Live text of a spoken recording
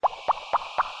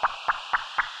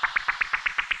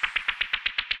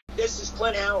this is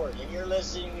Clint Howard, and you're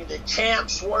listening to the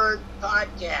Champs Word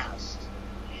Podcast.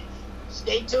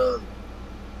 Stay tuned.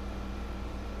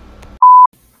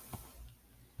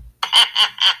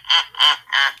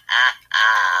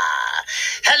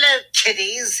 Hello,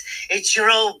 kiddies. It's your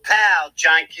old pal,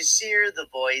 John Kassir, the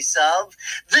voice of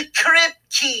the Crypt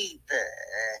Keeper.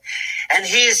 And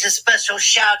here's a special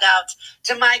shout out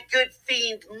to my good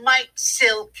fiend, Mike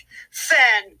Silk,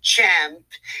 fan champ.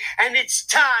 And it's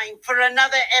time for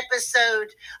another episode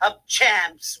of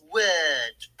Champ's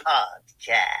Word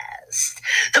Podcast.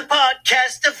 The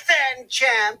podcast of Fan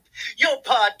Champ, your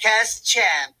podcast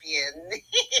champion.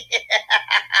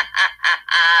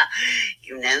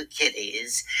 You know,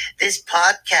 kiddies, this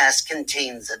podcast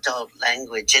contains adult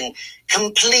language and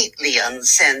completely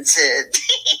uncensored.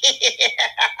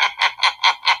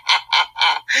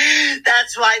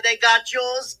 That's why they got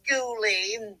yours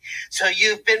ghouly. So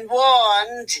you've been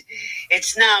warned.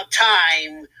 It's now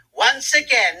time, once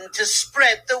again, to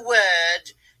spread the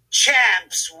word,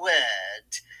 Champ's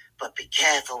Word. But be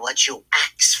careful what you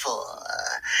ask for.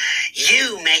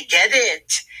 You may get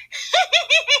it.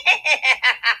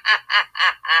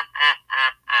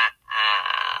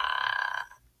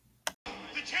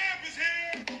 The champ is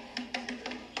here.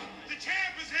 The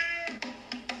champ is here.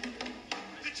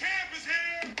 The champ is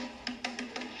here.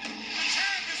 The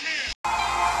champ is here.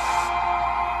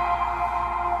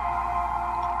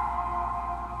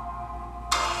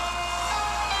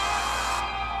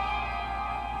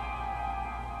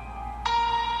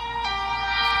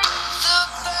 The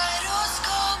battle's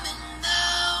coming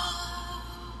now.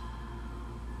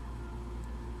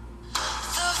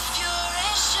 The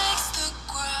fury shakes the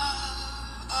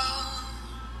ground.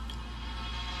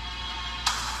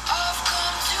 I've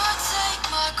come to take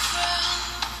my crown.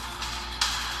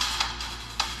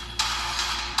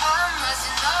 I'm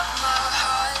rising up, my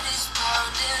heart is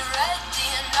pounding, ready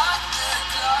or not, the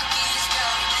clock is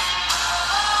counting.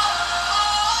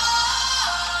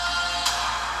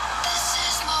 This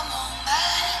is my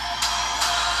moment.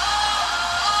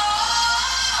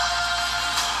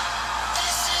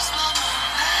 This is my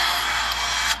moment.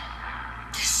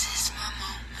 This is my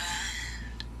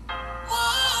moment. Whoa,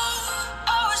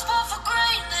 I was born for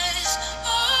greatness.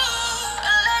 Oh,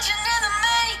 a legend in the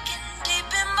making, deep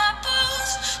in my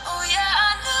bones. Oh yeah,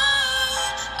 I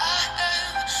know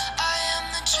I am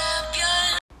the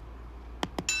champion.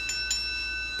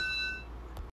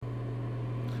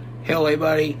 Hello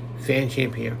everybody, Fan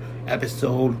Champ here,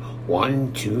 episode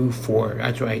 124,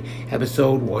 that's right,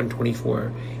 episode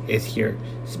 124 is here.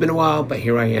 It's been a while, but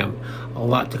here I am. A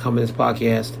lot to come in this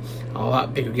podcast, a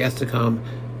lot bigger guests to come,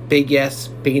 big guests,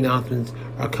 big announcements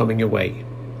are coming your way.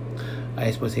 I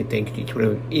just want to say thank you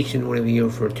to each and one of you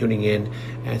for tuning in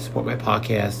and support my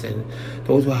podcast, and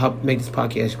those who help make this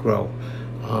podcast grow.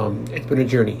 It's been a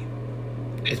journey.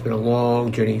 It's been a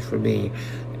long journey for me,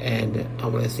 and I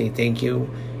want to say thank you.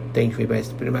 Thanks for everybody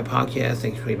that's been in my podcast.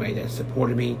 Thanks for everybody that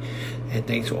supported me, and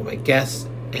thanks to all my guests,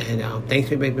 and thanks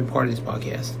for everybody that's been part of this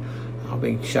podcast. I'll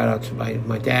big shout out to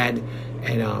my dad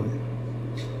and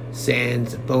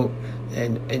Sands, Boat,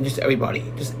 and just everybody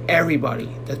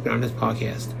that's been on this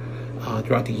podcast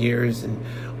throughout the years, and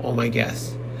all my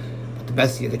guests. But the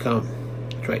best is yet to come.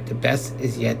 That's right, the best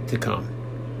is yet to come.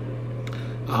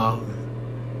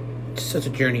 It's such a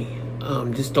journey.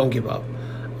 Just don't give up.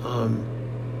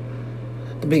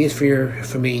 The biggest fear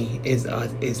for me is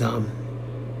love.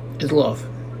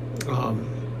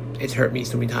 It's hurt me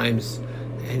so many times,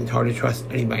 and it's hard to trust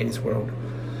anybody in this world.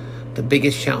 The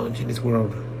biggest challenge in this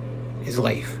world is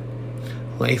life.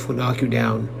 Life will knock you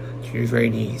down to your very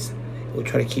knees. It will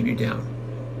try to keep you down,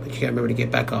 but you gotta remember to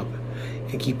get back up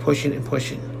and keep pushing and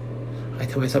pushing. I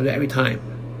tell myself that every time.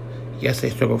 Yes, I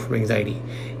struggle from anxiety.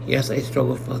 Yes, I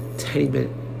struggle from a tiny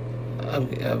bit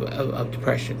of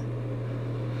depression.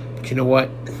 But you know what?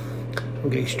 I'm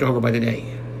getting stronger by the day.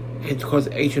 And it's because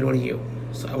of each and one of you.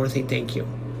 So I want to say thank you.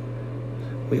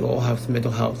 We all have some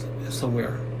mental health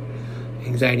somewhere.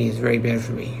 Anxiety is very bad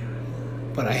for me.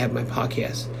 But I have my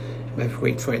podcast and my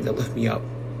great friends that lift me up.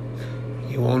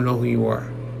 You all know who you are.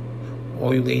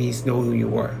 All you ladies know who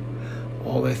you are.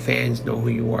 All my fans know who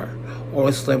you are. All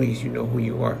the celebrities, you know who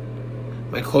you are.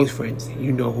 My close friends,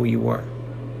 you know who you are.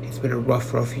 It's been a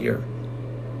rough year.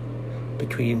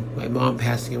 Between my mom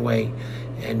passing away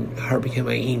and her becoming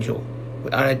my angel.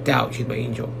 Without a doubt, she's my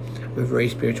angel. I'm a very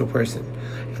spiritual person.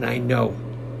 And I know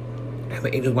I have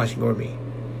my angels watching over me.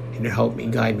 And they're helping me,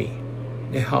 guide me.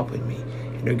 And they're helping me.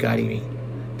 And they're guiding me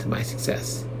to my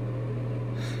success.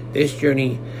 This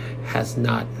journey has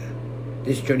not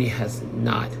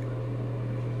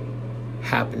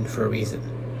happened for a reason.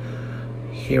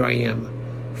 Here I am,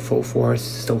 full force,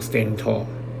 still standing tall.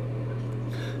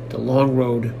 The long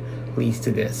road leads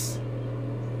to this.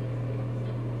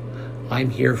 I'm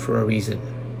here for a reason.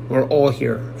 We're all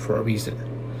here for a reason.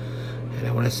 And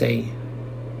I want to say,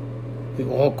 we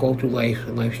all go through life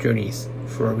and life's journeys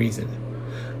for a reason.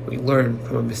 We learn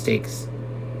from our mistakes.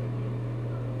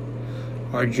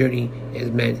 Our journey is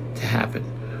meant to happen.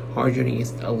 Our journey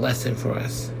is a lesson for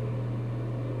us.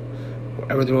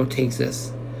 Wherever the road takes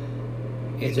us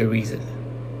is a reason.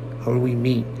 However we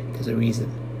meet, there's a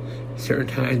reason. Certain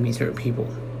times meet certain people.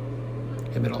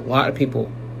 I've met a lot of people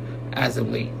as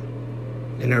of late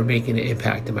and are making an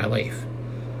impact in my life.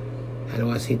 And I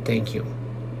want to say thank you.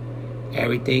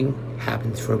 Everything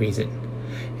happens for a reason.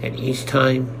 And each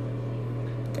time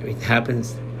that everything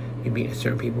happens, you meet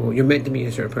certain people. You're meant to meet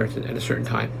a certain person at a certain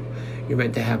time. You're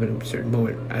meant to have a certain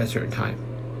moment at a certain time.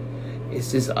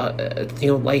 It's just a thing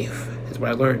of life, is what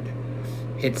I learned.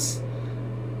 It's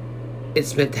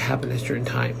meant to happen at a certain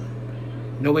time.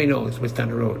 Nobody knows what's down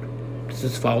the road.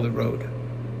 Just follow the road.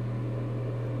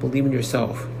 Believe in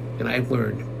yourself. And I've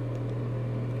learned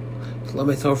to love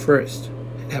myself first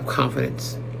and have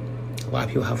confidence. A lot of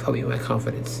people have helped me with my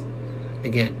confidence.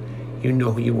 Again, you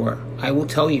know who you are. I will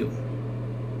tell you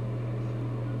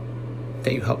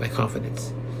that you helped my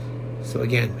confidence. So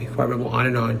again, before I go on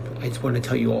and on, I just want to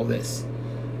tell you all this.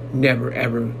 Never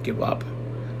ever give up.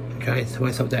 I'm trying to tell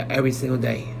myself that every single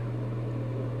day.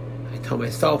 I tell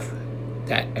myself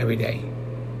that every day.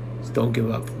 Just don't give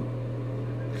up.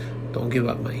 Don't give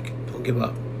up, Mike. Don't give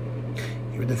up.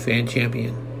 You're the fan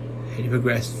champion, and you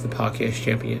progress to the podcast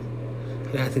champion.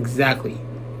 And that's exactly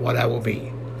what I will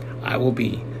be. I will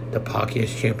be the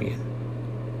podcast champion.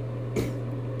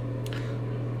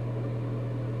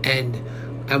 And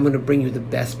I'm going to bring you the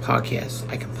best podcast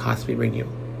I can possibly bring you.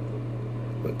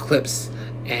 With clips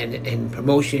and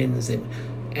promotions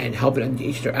and helping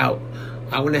each other out.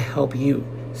 I want to help you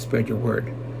spread your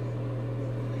word.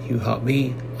 You help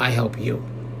me, I help you.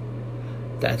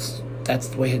 That's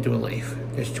the way I do in life.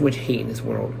 There's too much hate in this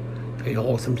world. We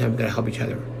all sometimes gotta help each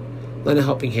other. Lend a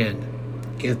helping hand.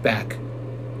 Give back.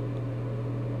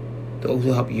 Those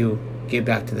who help you, give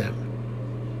back to them.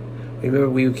 Remember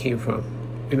where you came from.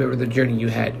 Remember the journey you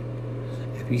had.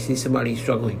 If you see somebody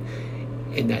struggling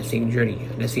in that same journey,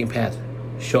 in that same path,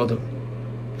 show them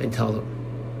and tell them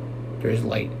there's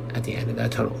light at the end of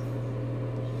that tunnel.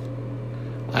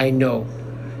 I know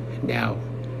now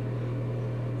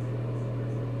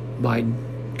my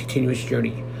continuous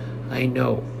journey. I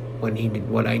know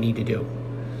what I need to do.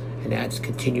 And that's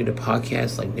continue to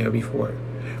podcast like never before.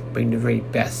 Bring the very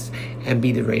best and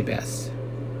be the very best.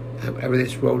 However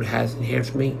this road has in here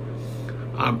for me,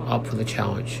 I'm up for the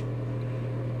challenge.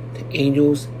 The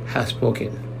angels have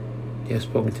spoken. They have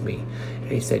spoken to me. And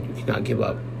they said, you cannot give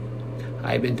up.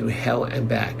 I've been through hell and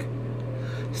back.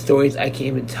 Stories I can't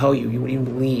even tell you. You wouldn't even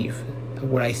believe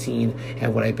what I've seen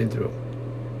and what I've been through.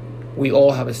 We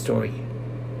all have a story.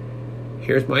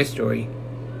 Here's my story.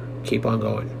 Keep on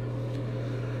going.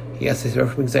 Yes, I suffer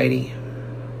from anxiety.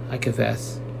 I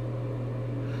confess.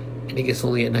 And it gets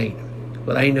lonely at night.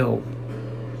 But I know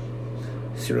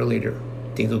sooner or later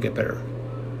things will get better.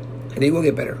 And they will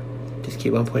get better. Just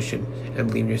keep on pushing and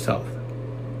believe in yourself.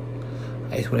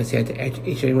 I just want to say to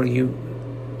each and every one of you,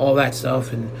 all that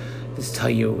stuff, and just tell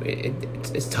you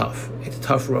it's tough. It's a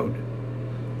tough road.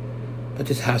 But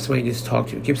just have somebody to just talk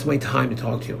to. Give somebody time to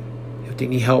talk to. If they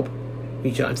need help,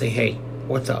 reach out and say, hey,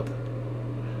 what's up?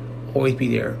 Always be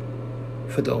there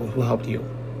for those who helped you.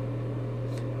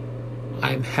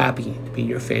 I am happy to be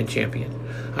your fan champion.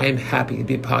 I am happy to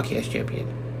be a podcast champion.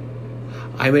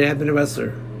 I may have been a wrestler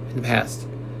in the past,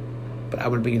 but I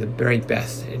want to be the very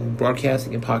best in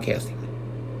broadcasting and podcasting.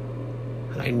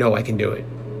 And I know I can do it.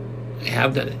 I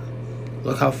have done it.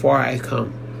 Look how far I've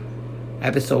come.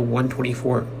 Episode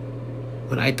 124.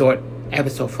 When I thought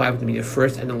episode 5 was going to be the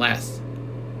first and the last.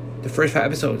 The first 5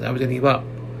 episodes, I was going to give up.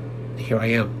 And here I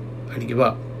am. I didn't give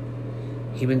up.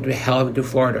 Even through hell, even through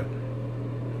Florida.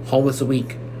 Homeless a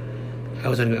week. I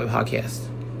was on a podcast.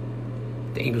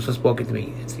 The angels have spoken to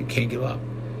me and said, you can't give up.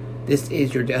 This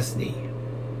is your destiny,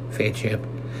 fan champ.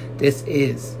 This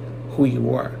is who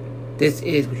you are. This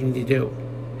is what you need to do.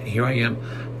 And here I am,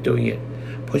 doing it.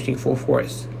 Pushing full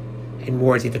force. And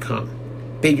more is yet to come.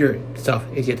 Bigger stuff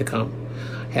is yet to come.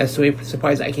 I have so many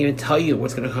surprises I can't even tell you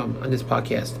what's going to come on this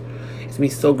podcast. It's going to be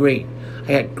so great.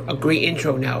 I had a great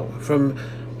intro now from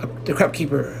the Crep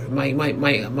Keeper, my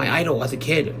idol as a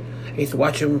kid. I used to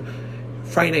watch him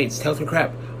Friday nights, Tales from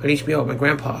Crep on HBO, my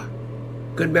grandpa.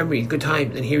 Good memories, good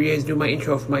times. And here he is doing my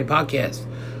intro for my podcast.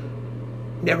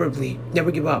 Never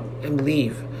give up and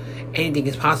believe. Anything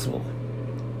is possible.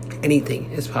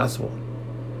 Anything is possible.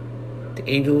 The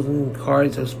angels and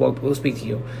cards will speak to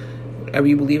you. Whatever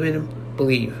you believe in,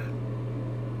 believe.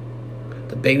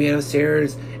 The big man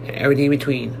upstairs and everything in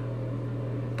between,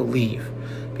 believe.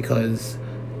 Because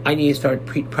I need to start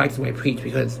practicing my preach,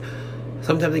 because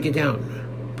sometimes I get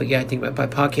down. But yeah, I think about my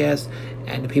podcast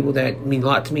and the people that mean a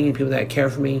lot to me, and people that care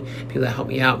for me, people that help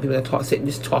me out, people that sit and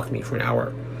just talk to me for an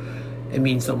hour. It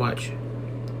means so much.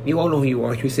 You all know who you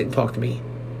are if you sit and talk to me.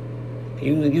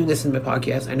 You listen to my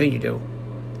podcast. I know you do.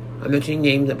 I'm not mentioning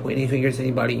names, I'm pointing fingers at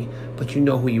anybody, but you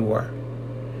know who you are.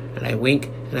 And I wink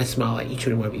and I smile at each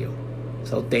and one of you.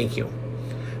 So thank you.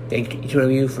 Thank each one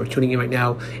of you for tuning in right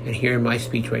now and hearing my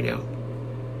speech right now.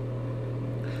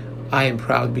 I am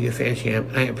proud to be a fan champ.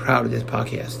 I am proud of this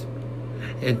podcast.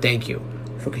 And thank you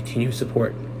for continued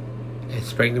support and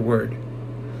spreading the word.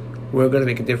 We're going to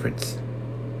make a difference.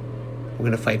 We're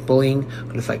going to fight bullying, we're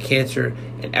going to fight cancer,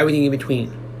 and everything in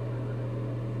between.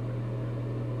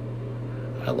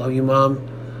 I love you, Mom.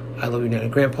 I love you, Nana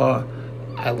and Grandpa.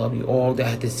 I love you all that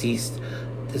have deceased.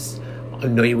 I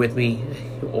know you're with me.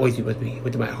 You'll always be with me,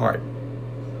 with my heart.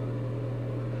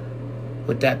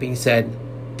 With that being said,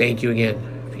 thank you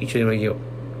again for each and every one of you.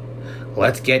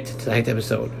 Let's get to tonight's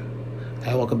episode.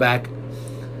 I welcome back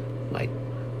my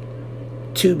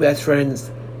two best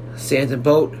friends, Sans and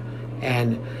Boat,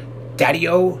 and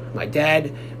Daddy-O, my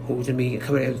dad, who's going to be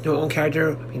coming as his own character,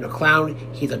 a clown.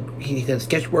 He does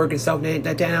sketch work and stuff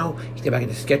now. He's back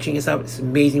into sketching and stuff. It's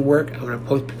amazing work. I'm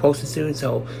going to post it soon,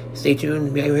 so stay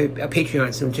tuned. We'll have a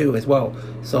Patreon soon, too, as well.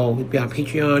 So he'll be on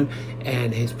Patreon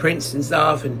and his prints and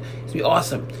stuff, and it's going to be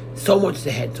awesome. So much is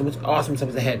ahead. So much awesome stuff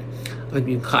is ahead. I'm going to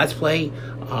be in cosplay.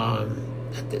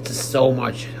 There's just so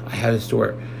much I have in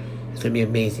store. It's going to be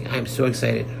amazing. I'm so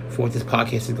excited for what this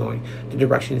podcast is going, the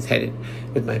direction it's headed,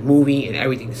 with my movie and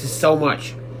everything. This is so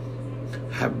much.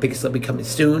 I have a big celebrity coming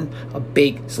soon. A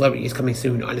big celebrity is coming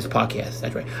soon on this podcast.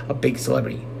 That's right. A big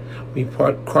celebrity.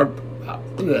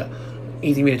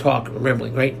 Easy me to talk. I'm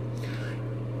rambling, right?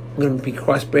 I'm going to be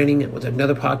cross-branding with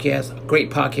another podcast, a great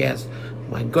podcast.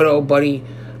 My good old buddy,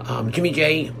 Jimmy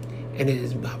J, and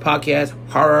his podcast,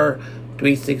 Horror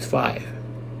 365.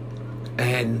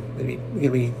 And we're going to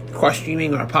be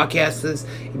cross-streaming our podcasts. It's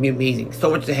going to be amazing. So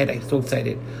much ahead. I'm so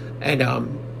excited. And it's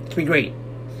going to be great.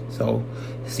 So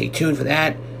stay tuned for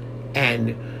that.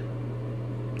 And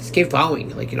just keep following.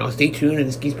 Stay tuned and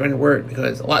just keep spreading the word,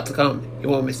 because a lot to come. You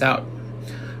won't miss out.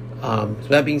 So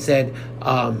that being said,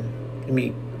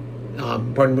 me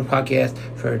running the podcast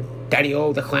for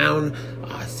Daddy-O, the Clown,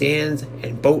 Sans,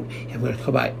 and Boat. And we're going to talk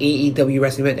about AEW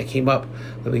wrestling event that came up.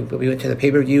 We went to the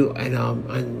pay-per-view and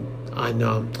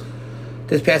on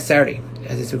this past Saturday,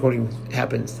 as this recording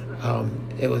happens.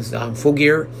 It was Full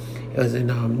Gear. It was in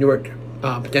Newark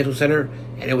Potential Center,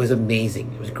 and it was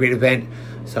amazing. It was a great event.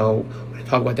 So we're going to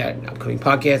talk about that in the upcoming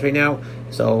podcast right now.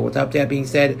 So without that being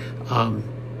said,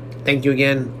 thank you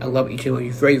again. I love each and one of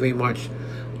you very, very much.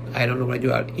 I don't know what I do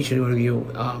without each and one of you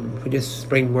for just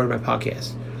spreading word of my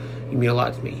podcast. You mean a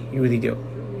lot to me. You really do.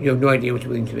 You have no idea what you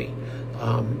mean to me.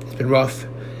 It's been rough,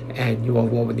 and you all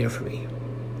have been there for me.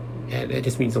 And it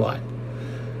just means a lot.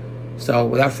 So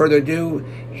without further ado,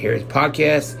 here's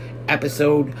podcast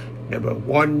episode number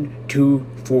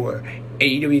 124.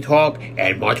 AEW talk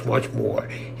and much, much more.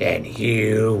 And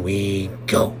here we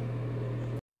go.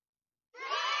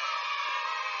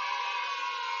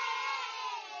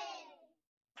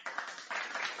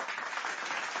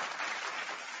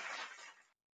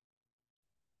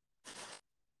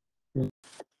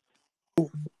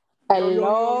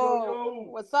 Hello.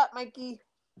 What's up, Mikey?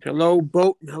 Hello,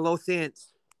 Boat, and hello,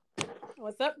 Sans.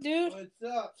 What's up, dude? What's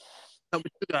up? What's up,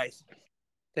 you guys?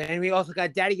 And we also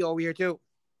got Daddy over here, too.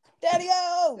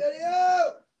 Daddy-O!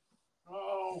 Daddy-O!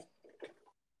 Oh.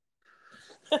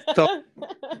 So,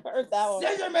 heard that one.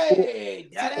 Scissor me,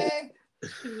 Daddy!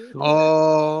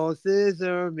 oh,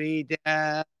 scissor me,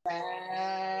 Daddy.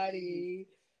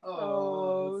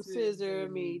 Oh, scissor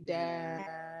me,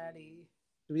 Daddy.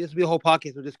 This will be a whole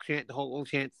podcast. We'll just chant the whole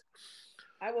chance.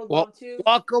 I will love to.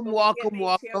 Welcome.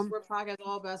 We're podcast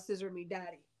all about Scissor Me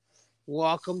Daddy.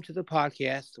 Welcome to the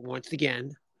podcast once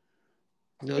again.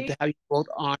 To have you both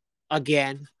on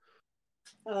again.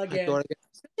 Again.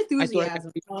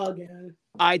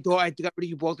 I thought I got rid of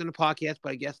you both on the podcast,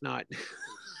 but I guess not.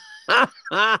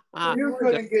 You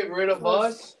couldn't get rid of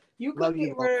us. You couldn't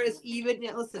get rid of us even.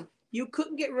 Yeah, listen, you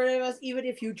couldn't get rid of us even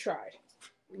if you tried.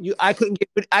 I couldn't get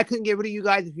rid of you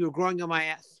guys if you were growing on my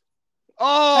ass.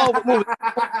 Oh,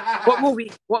 what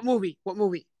movie? What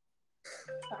movie?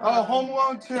 Oh, Home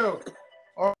Alone 2.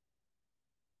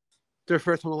 Their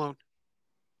first Home Alone.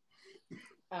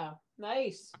 Oh,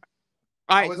 nice.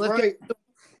 All right,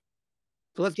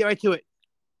 let's get right to it.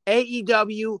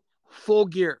 AEW Full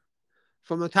Gear.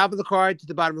 From the top of the card to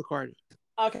the bottom of the card.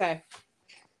 Okay.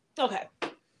 Okay.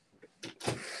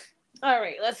 All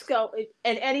right, let's go.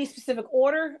 In any specific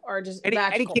order or just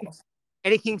match goals?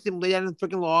 Eddie Kingston laid down the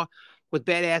freaking law with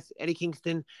badass Eddie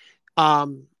Kingston.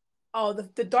 Oh,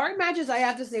 the dark matches I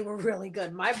have to say were really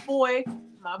good. My boy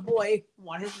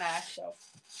won his match. So.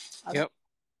 Yep.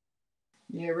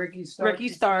 Yeah, Ricky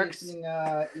Starks. Facing,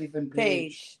 Ethan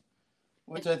Page.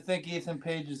 Which I think Ethan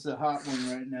Page is the hot one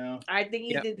right now. I think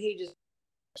Ethan Page is.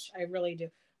 I really do.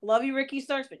 Love you, Ricky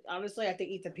Starks, but honestly, I think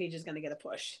Ethan Page is going to get a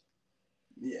push.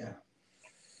 Yeah.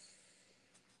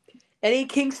 Eddie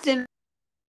Kingston,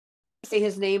 say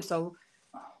his name, so,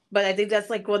 but I think that's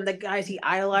like one of the guys he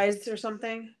idolized or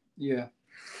something. Yeah.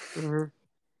 Mm-hmm.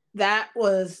 That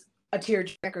was a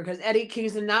tearjerker because Eddie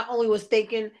Kingston not only was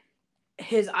thanking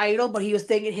his idol, but he was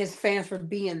thanking his fans for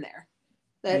being there.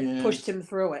 That pushed him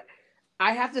through it.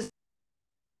 I have to say,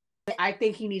 I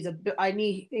think he needs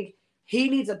he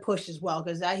needs a push as well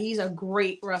because he's a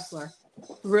great wrestler.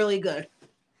 Really good.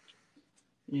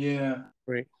 Yeah.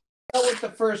 Great. I know what the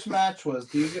first match was.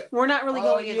 We're not really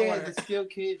going in order. The steel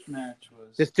cage match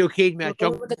was. The steel cage match. We're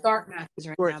going with the dark matches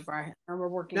right now, Brian. And we're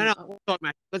working. No, dark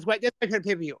match. Let's wait. Let's wait for the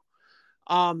pay-per-view.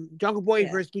 Jungle Boy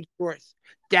versus Luchasaurus.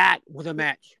 That was a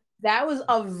match. That was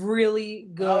a really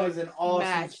good That was an awesome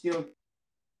match. steel.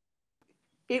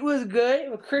 It was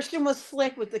good. Christian was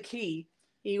slick with the key.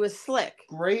 He was slick.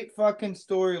 Great fucking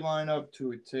storyline up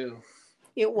to it too.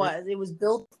 It was. It was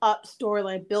built up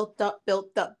storyline. Built up.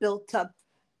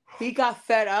 He got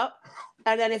fed up.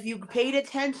 And then if you paid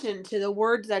attention to the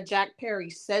words that Jack Perry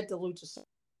said to Luchasaurus,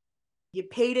 you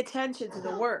paid attention to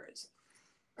the words.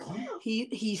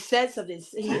 He said something.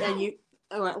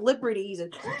 Liberty, he's a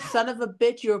son of a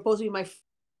bitch. You're supposed to be my.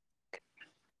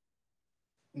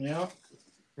 Yeah.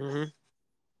 Mm-hmm.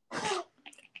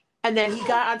 And then he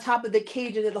got on top of the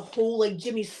cage and did the whole like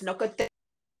Jimmy Snuka thing.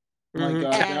 Oh my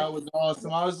God, that was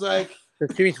awesome. I was like,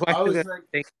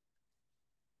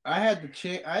 I had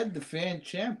the fan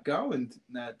champ going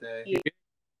that day. Yeah.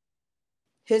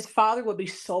 His father would be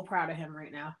so proud of him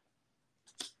right now.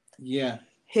 Yeah.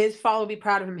 His father would be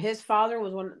proud of him. His father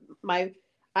was one of my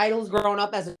idols growing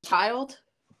up as a child.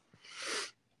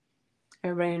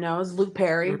 Everybody knows Luke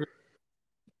Perry. Yep.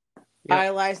 I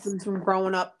idolized him from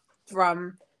growing up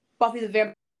from Buffy the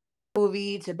Vampire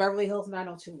movie to Beverly Hills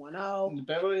 90210. The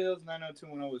Beverly Hills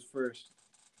 90210 was first.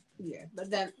 Yeah, but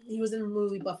then he was in the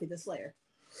movie Buffy the Slayer.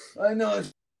 I know.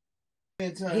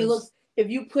 He looks.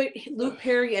 If you put Luke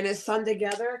Perry and his son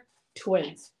together,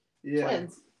 twins. Yeah.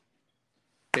 Twins.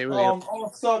 They really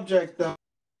off subject though.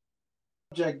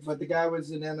 But the guy was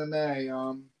in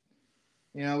MMA.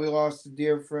 We lost a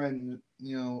dear friend.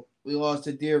 We lost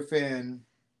a dear fan.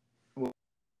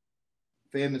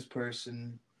 Famous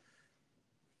person.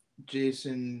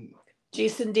 Jason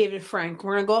David Frank.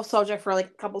 We're gonna go off subject for like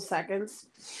a couple seconds.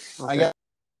 Okay.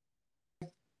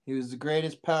 He was the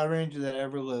greatest Power Ranger that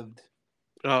ever lived.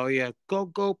 Oh yeah,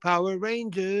 go Power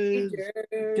Rangers!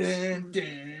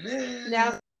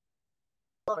 Now,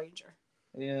 Ranger.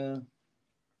 Yeah,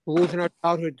 we're losing our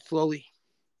childhood slowly.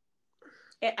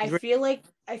 I feel like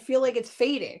it's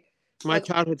fading. My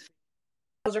childhood.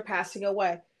 Those are passing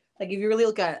away. Like if you really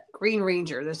look at Green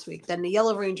Ranger this week, then the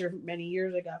Yellow Ranger many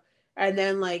years ago, and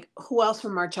then like who else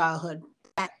from our childhood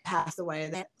that passed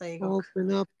away? That like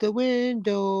open up the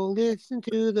window, listen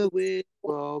to the wind.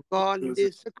 Garden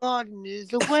is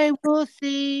the way we'll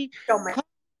see. Come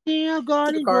see our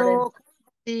garden grow.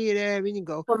 See it there when you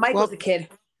go. When Mike was a kid.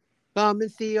 Come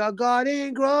and see our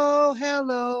garden grow.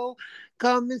 Hello.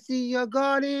 Come and see your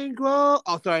garden grow.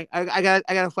 Oh, sorry. I got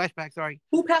a flashback. Sorry.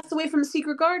 Who passed away from the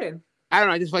Secret Garden? I don't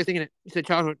know. I just was thinking it. You said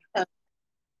childhood.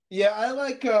 Yeah, I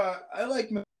like.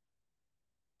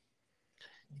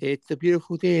 It's a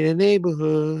beautiful day in the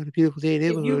neighborhood. A beautiful day in the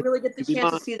neighborhood. If you really get the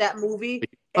chance to see that movie,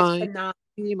 it's phenomenal.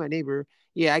 My neighbor.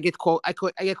 Yeah, I get called. I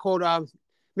get called Mr.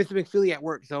 McFeely at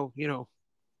work. So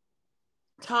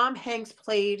Tom Hanks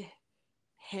played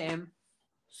him.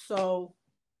 So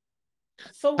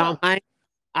Tom Hanks.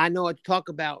 I know what to talk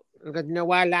about because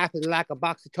why life is like a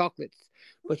box of chocolates.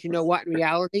 But you know what? In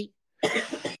reality,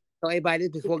 so everybody,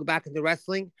 before we go back into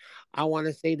wrestling, I want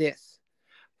to say this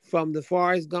from the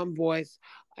Forrest Gump voice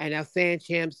and our fan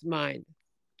champ's mind.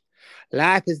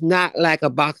 Life is not like a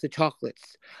box of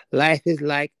chocolates. Life is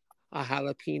like a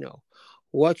jalapeno.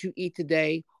 What you eat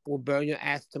today will burn your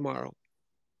ass tomorrow.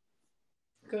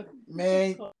 Good.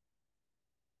 Man,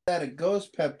 that a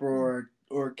ghost pepper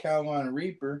or Carolina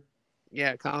Reaper.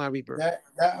 Yeah, Carolina Reaper. That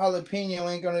jalapeno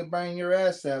ain't gonna burn your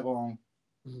ass that long.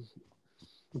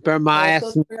 Burn my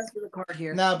ass.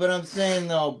 Nah, but I'm saying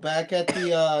though, back at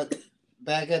the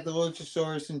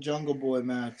Luchasaurus and Jungle Boy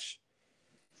match.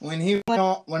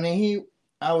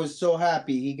 I was so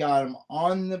happy he got him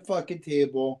on the fucking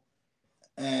table,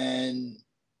 and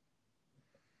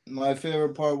my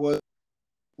favorite part was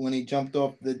when he jumped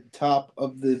off the top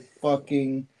of the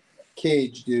fucking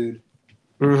cage, dude.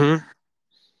 Mm-hmm.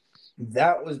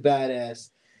 That was badass.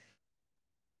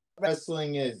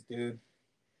 Wrestling is, dude.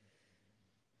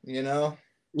 You know?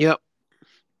 Yep.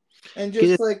 And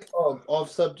just like, off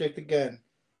subject again.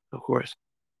 Of course.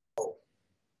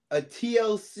 A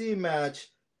TLC match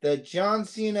that John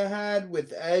Cena had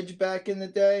with Edge back in the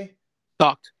day.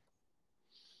 Sucked.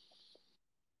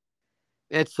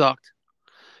 It sucked.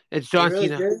 It's John really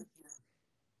Cena. Did?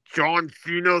 John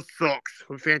Cena sucks.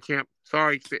 From Fan Champ.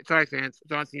 Sorry, fans.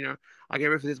 John Cena. I'll get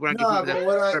rid of this when No, I get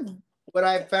but what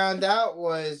I found out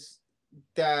was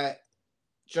that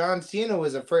John Cena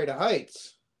was afraid of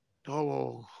heights.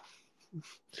 Oh.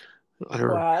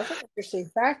 Wow, that's an interesting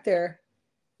fact there.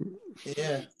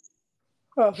 Yeah.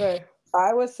 Okay.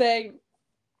 I was saying,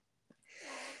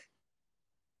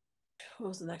 what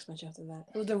was the next match after that?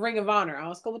 It was the Ring of Honor. I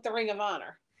was going with the Ring of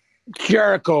Honor.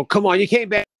 Jericho. Come on. You came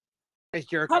back as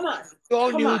Jericho. Come on. We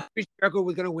all knew Chris Jericho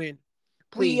was going to win.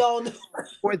 Please. We all knew.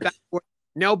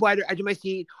 Nobody, I did my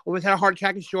seat. Almost had a heart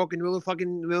attack and stroke in the middle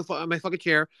of my fucking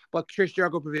chair. But Chris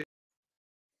Jericho prevailed.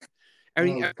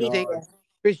 Everything.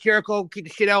 Chris Jericho kicked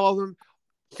the shit out of him.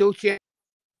 Still shit.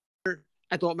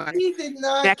 I thought mattered. He did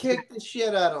not kick the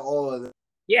shit out of all of them.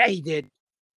 Yeah, he did.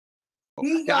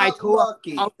 He got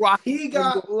lucky. He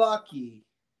got lucky.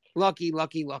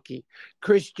 Lucky.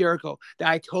 Chris Jericho, the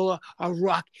Ayatollah of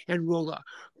rock and roller.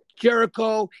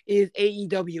 Jericho is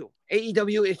AEW.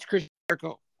 AEW is Chris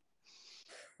Jericho.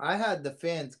 I had the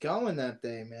fans going that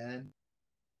day, man.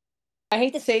 I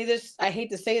hate to say this, but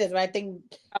I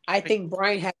think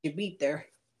Brian had you beat there.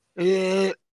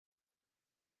 Be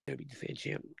the fan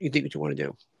champ. You think what you want to do?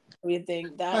 What do you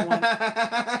think? That one.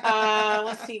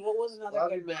 Let's see. What was another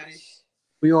good match?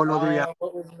 We all know the reality.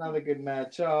 What was another good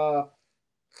match? What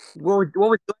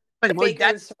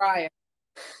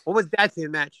was that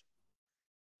same match?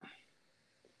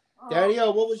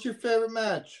 Daddy-O, what was your favorite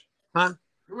match? Huh?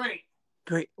 Great.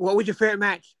 What was your favorite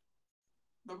match?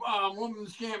 The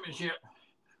women's championship.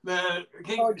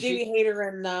 Jamie Hayter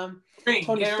and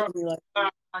Tony Storm.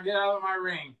 Get out of my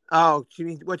ring. Oh, you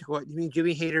mean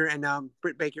Jimmy Hayter and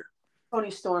Britt Baker?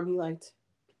 Tony Storm, he liked.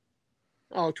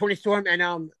 Oh, Tony Storm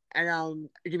and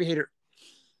Jimmy Hayter.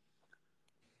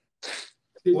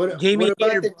 What about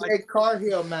the Jade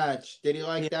Cargill match? Did he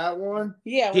like that one?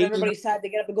 Yeah, when everybody decided to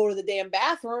get up and go to the damn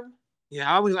bathroom.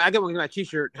 Yeah, I got my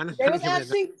T-shirt. There was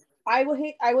actually, I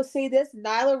will say this: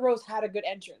 Nyla Rose had a good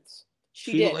entrance.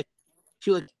 She did.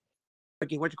 She looked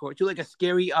like a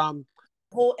scary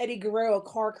whole Eddie Guerrero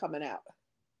car coming out.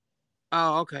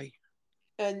 Oh, okay.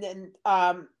 And then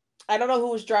I don't know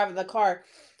who was driving the car,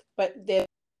 but the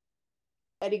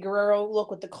Eddie Guerrero look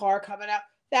with the car coming out.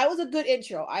 That was a good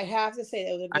intro. I have to say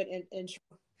that was a good intro.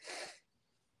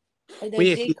 And then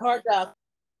Jade Cargill,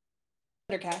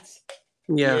 Thundercats.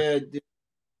 Yeah, dude.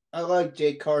 I like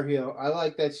Jade Cargill. I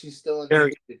like that she's still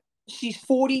in. She's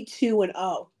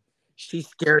 42-0. She's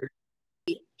scary.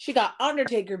 She got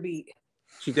Undertaker beat.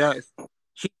 She does.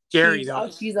 She's scary though.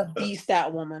 She's a beast,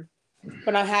 that woman.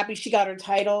 But I'm happy she got her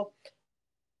title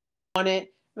on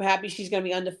it. I'm happy she's going to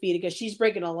be undefeated because she's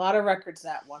breaking a lot of records,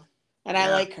 that one. And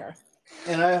I like her.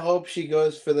 And I hope she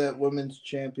goes for that women's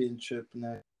championship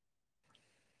next.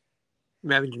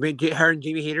 Her and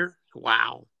Jamie Hayter?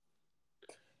 Wow.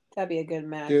 That'd be a good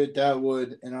match. Dude, that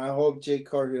would. And I hope Jade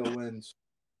Cargill wins.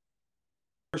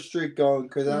 Streak going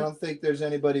because I don't think there's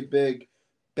anybody big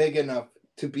enough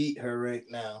to beat her right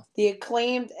now. The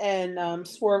Acclaimed and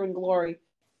Swerve and Glory.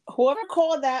 Whoever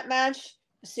called that match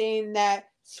saying that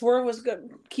Swerve was good,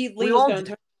 Keith Lee was going to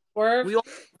turn Swerve.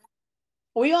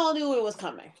 We all knew it was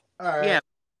coming. All right. Yeah.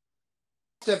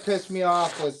 That pissed me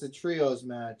off was the trios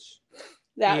match.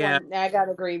 That one, I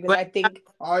gotta agree. But I think.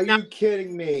 Are you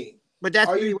kidding me? But that's.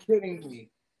 Are you kidding me?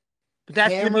 But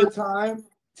that's hammer time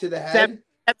to the head.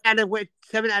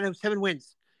 7 out of 7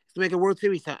 wins to make a World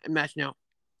Series match now.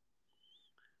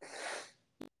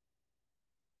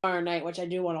 Tomorrow night, which I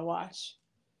do want to watch.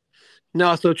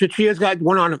 No, so Trios got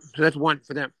one on them, so that's one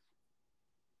for them.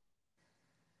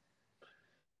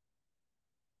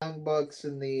 Young Bucks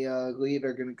and the Elite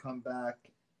are going to come back.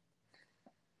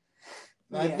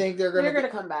 I think they're going to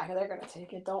come back and they're going to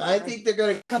take it. I think they're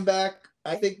going to come back.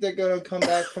 I think they're going to come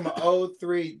back from an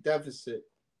 0-3 deficit.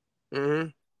 Mm-hmm.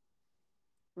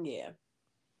 Yeah.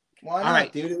 Why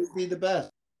not, dude? It would be the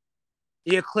best.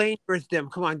 The Acclaim versus them.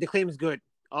 Come on, the Acclaim is good.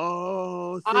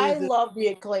 Oh, I love the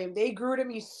Acclaim. They grew to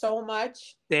me so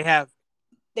much. They have.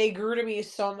 They grew to me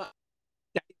so much.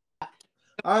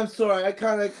 I'm sorry. I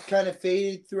kind of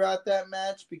faded throughout that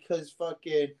match because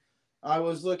fucking I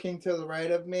was looking to the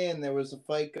right of me and there was a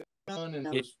fight going on and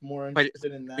I was more Fight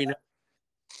interested in that. arena.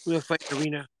 We were fighting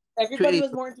arena. Everybody Two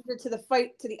was more interested to the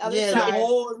fight to the other Yeah, side. the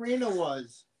whole arena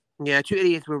was. Yeah, two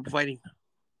idiots were fighting.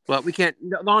 But we can't.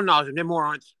 Don't acknowledge them. They're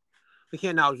morons. We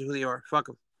can't acknowledge who they are. Fuck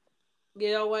them.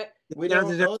 You know what? We They don't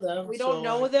don't deserve- know them. We don't so,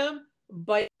 know them,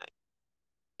 but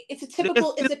it's a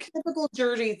typical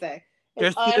Jersey thing. They're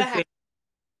It's all stupid to fans.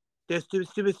 They're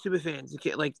stupid fans. You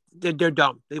can't, like they're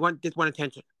dumb. They just want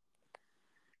attention.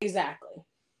 Exactly.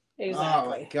 Oh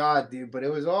my god, dude! But it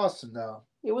was awesome though.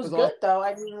 It was It was good though.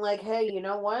 I mean, like, hey, you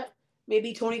know what?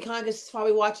 Maybe Tony Khan is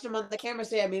probably watching them on the camera.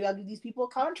 Say, maybe I'll give these people a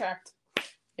contract.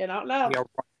 You don't know. Yeah.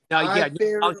 No, My yeah.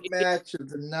 favorite match of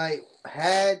the night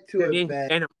had to have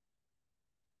been.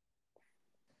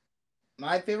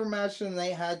 My favorite match of the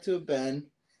night had to have been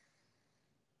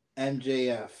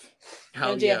MJF.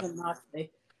 Hell MJF yeah. and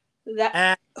Moxley.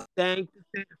 That Thank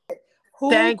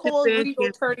who called Regal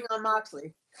turning on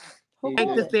Moxley? Who Thank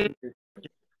called the it? fan.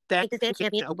 Thank the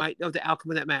champion of the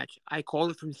outcome of that match. I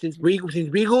called it since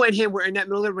Regal and him were in that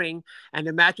middle of the ring and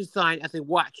the match was signed. I said,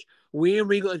 watch, William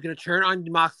Regal is going to turn on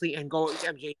Moxley and go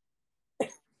to MJ.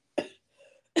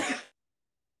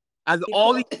 As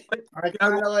all these, I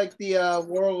kind of like the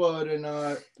Warlord and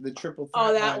the Triple Threat.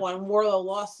 Oh, that match. one. Warlow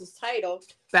lost his title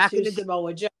back in to the day,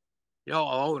 Samoa Joe.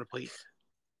 all over the place.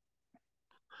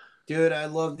 Dude, I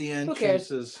love the Who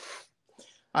cares? entrances.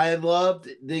 I loved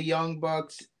the Young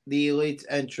Bucks, the Elite's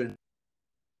entrance.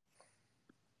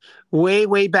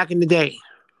 Way back in the day,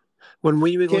 when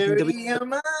we were going to Carry on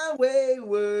my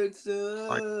wayward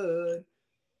son.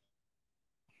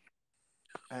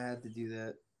 I had to do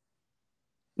that.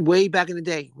 way back in the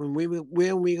day when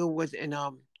William Regal was in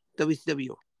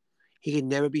WCW, he could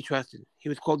never be trusted. He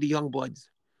was called the Young Bloods.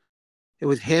 It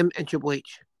was him and Triple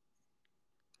H,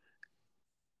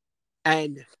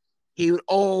 and he would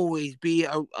always be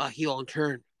a heel on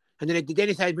turn. And then they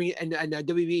decided to bring it in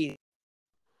WWE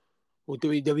or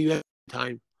WWF at the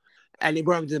time, and they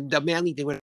brought him the manly thing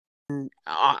with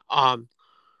a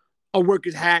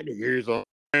worker's hat. And here's a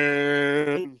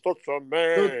man, such a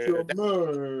man.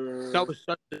 That was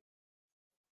such a.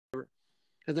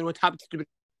 And then on top of stupid.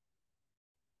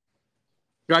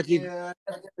 Got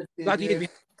to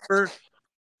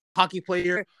hockey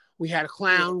player. We had a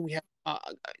clown. We had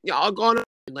all gone on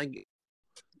like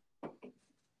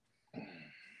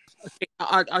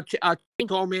a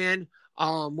chainsaw man.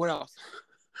 What else?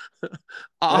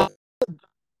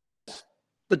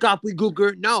 The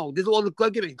gobbledygooker. No, this is all the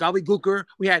club gimmick. Gobbledygooker.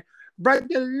 We had Brother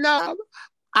Love.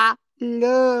 I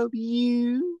love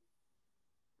you.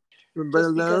 Brother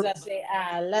Just because Love. I say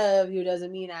I love you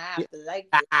doesn't mean I have to like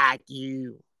I you. like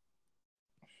you.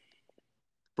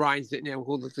 Brian's sitting there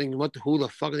who the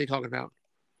fuck are they talking about?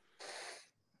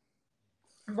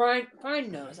 Brian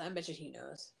knows. I bet you he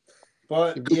knows.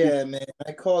 But yeah, man,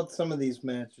 I called some of these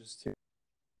matches too.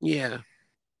 Yeah.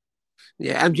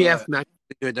 Yeah, MJF match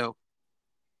is good though.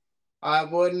 I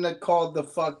wouldn't have called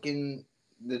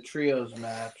the trios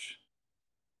match.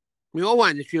 We all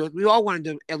wanted the trio. We all wanted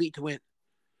the Elite to win.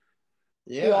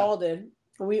 Yeah, We all did.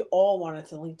 We all wanted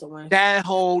to lead the win. That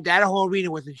whole arena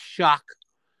was in shock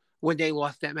when they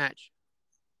lost that match.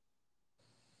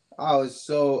 I was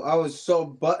so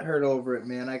butthurt over it,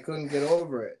 man. I couldn't get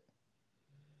over it.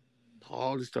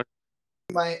 All the stuff.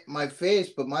 My face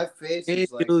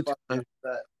is like Dude, fucking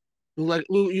upset.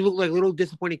 you look like a little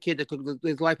disappointed kid that took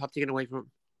his lollipop taken away from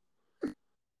him.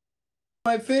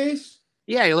 My face?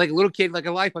 Yeah, you're like a little kid, like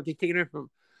a lollipop taken away from him.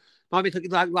 Mommy took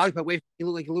his lollipop away from him. You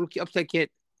look like a little upset kid.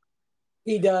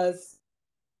 He does.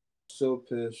 So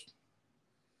pissed.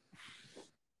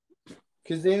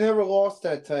 Because they never lost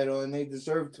that title and they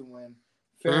deserve to win.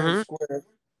 Fair and square.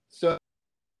 So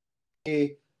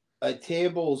a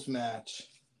tables match.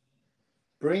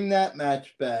 Bring that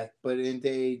match back, but into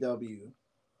AEW.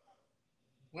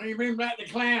 When you bring back the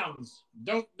clowns,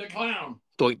 don't the clown.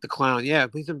 Doink the Clown. Yeah,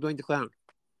 please don't Doink the Clown.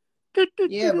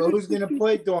 Yeah, but who's gonna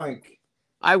play Doink?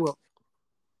 I will.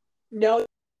 No.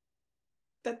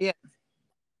 Yeah.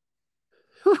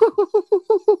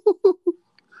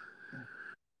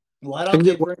 Why don't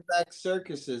they bring back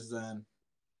circuses then?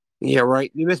 Yeah,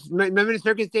 right. Remember the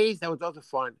circus days? That was also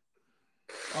fun.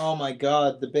 Oh my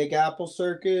God, the Big Apple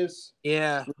Circus.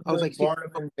 Yeah, I was like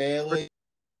Barnum and Bailey.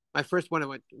 my first one. I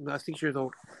went 6 years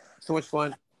old. So much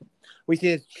fun. We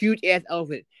see this huge ass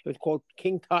elephant. It was called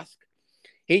King Tusk.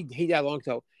 He died long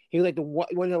ago. He was like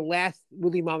one of the last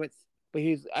woolly mammoths, but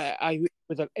he was an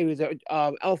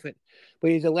elephant, but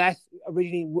he was the last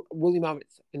originating woolly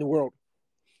mammoths in the world,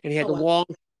 and he had the long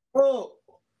Oh,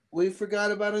 we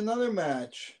forgot about another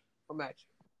match. match.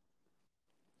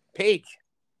 Paige.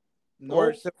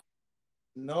 Or Nope.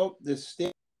 Nope. The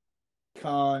Sting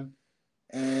Con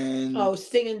and Oh,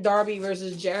 Sting and Darby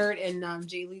versus Jarrett and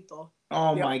Jay Lethal.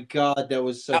 oh Yep. my god, that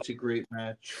was such a great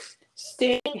match.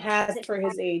 Sting has it for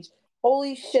his age.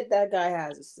 Holy shit, that guy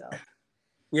has it still.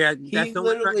 Yeah, He that's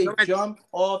literally jumped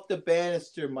off the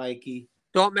banister, Mikey.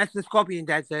 Don't mess with Scorpion.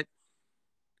 That's it.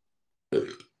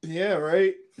 Yeah,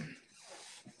 right.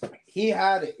 He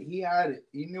had it. He had it.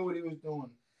 He knew what he was doing.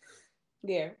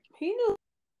 Yeah, he knew.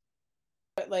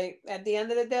 But like at the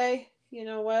end of the day, you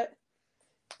know what?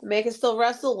 Make it still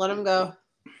wrestle. Let him go.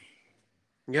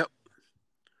 Yep.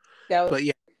 That was But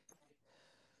yeah,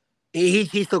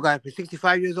 he still got it. For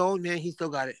 65 years old, man, he still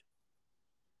got it.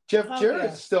 Jeff Oh, Jarrett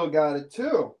yeah. still got it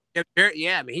too.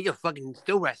 Yeah, I mean, he can fucking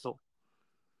still wrestle.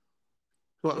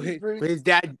 Well, He's pretty- his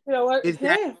dad, you know what? his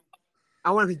dad, Yeah.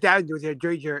 I wonder if his dad was there,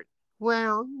 Jerry Jarrett.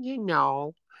 Well, you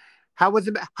know, how was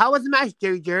the match,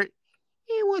 Jerry Jarrett?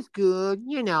 It was good,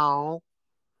 you know.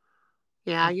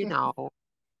 Yeah, you know.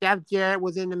 Jeff Jarrett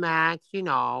was in the match, you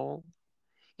know.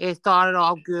 It started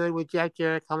off good with Jeff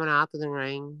Jarrett coming out to the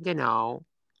ring, you know.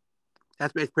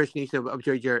 That's my impersonation of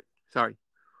Jerry Jarrett. Sorry.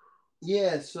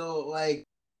 Yeah, so like,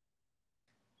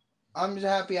 I'm just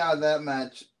happy out of that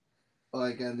match.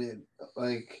 Like I did.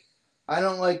 Like, I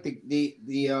don't like the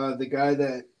guy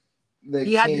that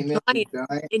He had came the in. giant The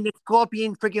giant. in the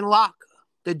Scorpion freaking lock.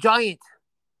 The giant.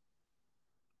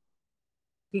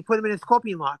 He put him in a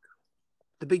Scorpion lock.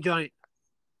 The big giant.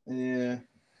 Yeah.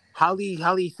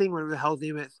 Holly Singh, whatever the hell's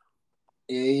name is.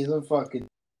 Yeah, he's a fucking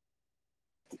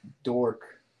dork.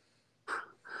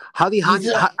 Holly. He's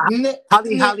a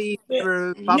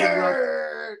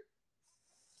nerd.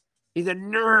 He's a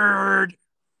nerd.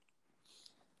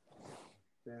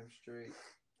 Damn straight.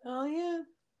 Oh yeah.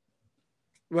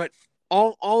 But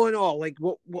all in all, like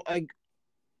what like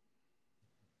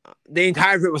the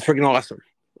entire bit was freaking awesome.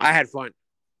 I had fun.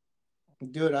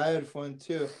 Dude, I had fun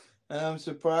too. And I'm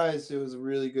surprised it was a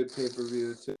really good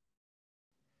pay-per-view too.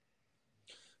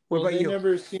 What about they you?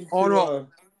 never seem Oh, to, no.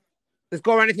 Let's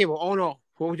go around the table. Oh no.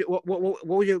 What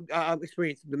was your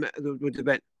experience with the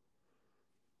event?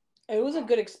 It was a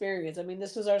good experience. I mean,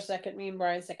 this was me and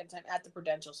Brian's second time at the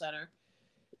Prudential Center.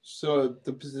 So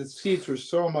the seats were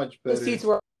so much better. The seats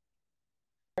were.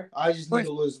 I just need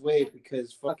to lose weight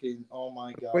because fucking, oh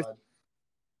my god.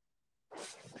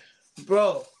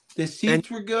 Bro, the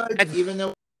seats were good, even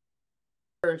though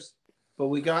first, but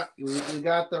we got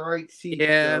the right seats.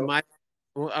 Yeah, bro.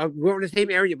 we're in the same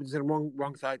area, but just on the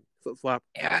wrong side. Flip flop.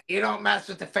 Yeah, you don't mess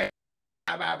with the fan.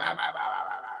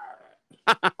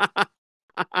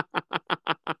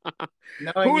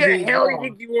 No, Who the hell do you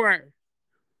think you were?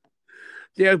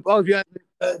 Yeah, oh yeah.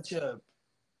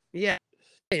 Yeah,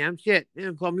 I am shit. They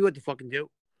didn't tell me what to fucking do.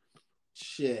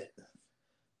 Shit.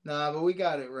 Nah, but we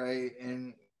got it right,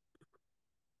 and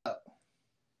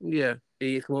yeah,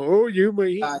 he's going. Oh, you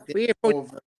my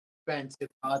over expensive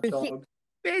hot dogs.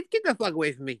 Man, get the fuck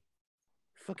away from me.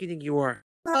 Fuck you think you are?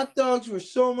 Hot dogs were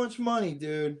so much money,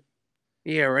 dude.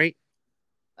 Yeah, right.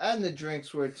 And the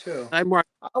drinks were too. I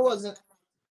wasn't.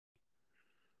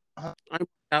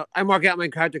 I mark out my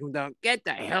card to come down. Get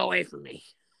the hell away from me.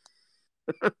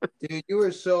 Dude, you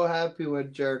were so happy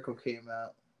when Jericho came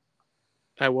out.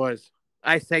 I was.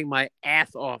 I sang my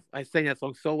ass off. I sang that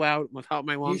song so loud, it must help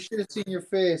my lungs. You should have seen your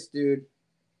face, dude.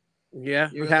 Yeah,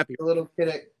 you was were happy. Like a little kid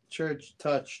at church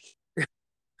touched.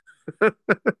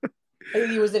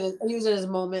 He was in his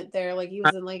moment there. Like he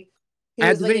was in like he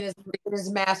was like in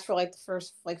his mask for like the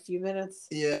first like few minutes.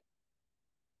 Yeah.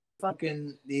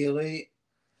 Fucking the Elite.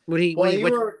 You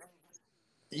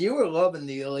were loving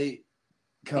the Elite.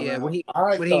 Yeah, out. when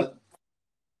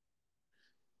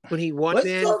he won.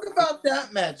 Let's talk about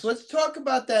that match. Let's talk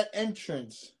about that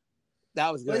entrance.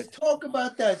 That was good. Let's talk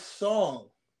about that song.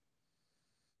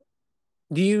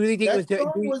 Do you really think that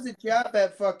song was a jab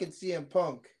at fucking CM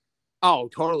Punk? Oh,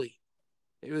 totally.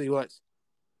 It really was.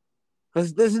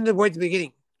 Let's listen to the words at the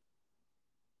beginning.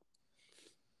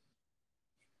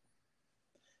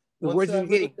 The words at the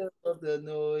beginning. Of the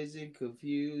noise and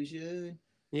confusion.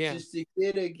 Yeah. Just to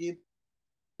get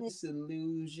this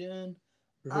illusion.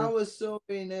 Mm-hmm. I was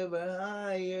soaring never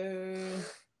higher,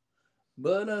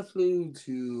 but I flew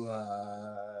too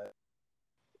high.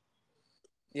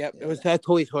 Yep, it was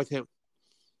totally towards him.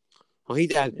 Well,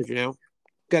 he's out of the picture now.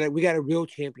 We got a real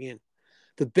champion,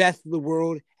 the best in the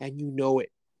world, and you know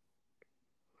it.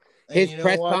 His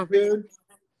press conference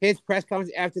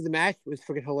after the match was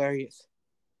freaking hilarious.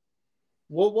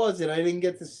 What was it? I didn't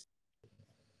get this.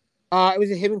 It was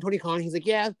him and Tony Khan. He's like,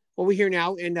 "Yeah, well, we're here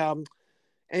now, and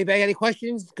anybody got any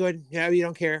questions? Good. Yeah, you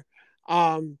don't care.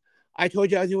 I I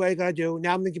told you I was doing what I gotta do.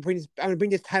 Now I'm gonna bring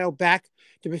this title back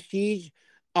to Prestige,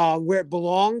 where it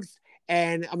belongs,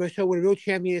 and I'm gonna show what a real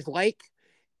champion is like.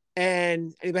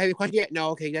 And anybody have any question yet? No,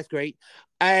 okay, that's great.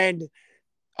 And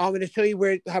I'm gonna show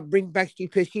you how to bring back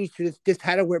Prestige to this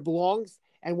title where it belongs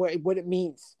and what it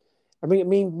means. I bring it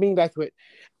mean back to it.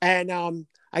 And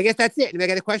I guess that's it. If I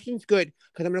got any questions, good,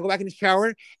 because I'm gonna go back in the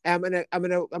shower and I'm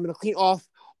gonna clean off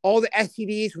all the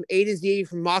STDs from A to Z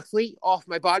from Moxley off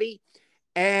my body.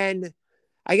 And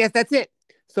I guess that's it.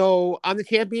 So I'm the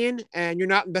champion, and you're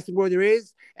not the best in the world there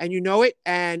is, and you know it.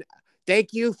 And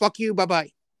thank you. Fuck you.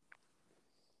 Bye-bye.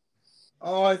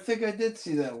 Oh, I think I did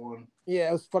see that one. Yeah,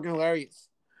 it was fucking hilarious.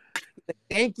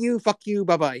 Thank you. Fuck you.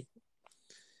 Bye-bye.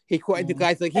 He quoted the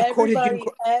guys like he quoted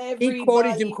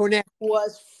Jim Cornette.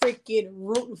 Was freaking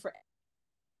rooting for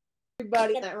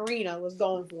everybody in that arena was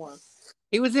going for him.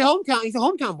 He's a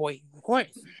hometown boy, of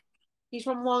course. He's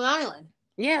from Long Island.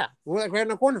 Yeah, we're like right in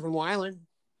the corner from Long Island.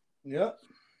 Yep.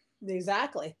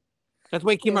 Exactly. That's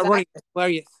why he came out running. It's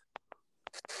hilarious.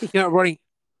 He came out running.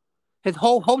 His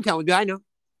whole hometown was behind him.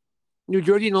 New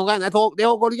Jersey and Long Island. That's all. They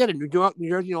all go together. New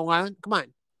Jersey and Long Island. Come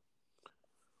on.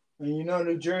 And you know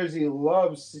New Jersey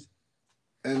loves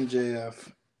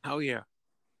MJF. Oh yeah.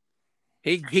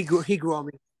 He grew on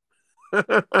me.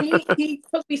 he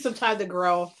took me some time to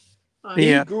grow.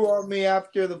 He grew on me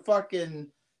after the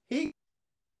fucking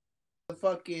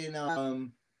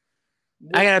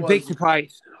I got a big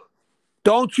surprise.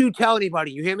 Don't you tell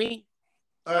anybody. You hear me?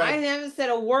 I haven't said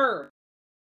a word.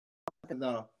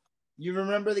 No. You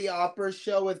remember the opera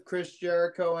show with Chris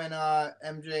Jericho and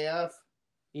MJF?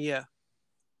 Yeah.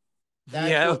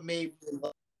 That's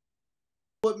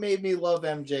what made me love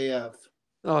MJF.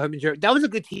 Oh, him and Jericho. That was a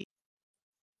good team.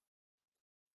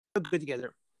 Good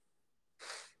together.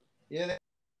 Yeah.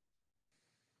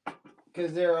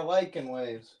 Because they're alike in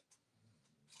ways.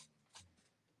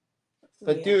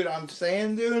 But dude, I'm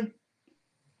saying, dude,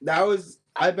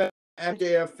 I've been an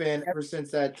MJF fan ever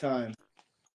since that time.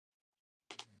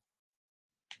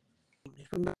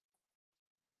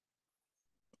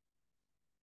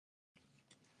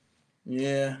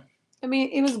 Yeah. I mean,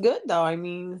 it was good though. I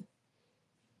mean,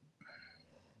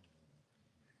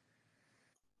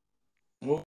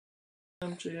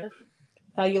 MJF.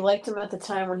 how you liked him at the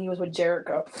time when he was with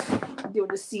Jericho. Doing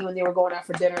the scene when they were going out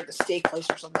for dinner at the steak place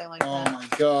or something like that. Oh my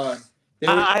god. They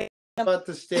were about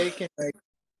the steak and like.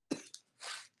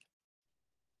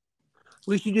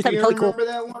 We should do Do something you totally cool.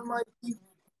 remember that one, Mikey?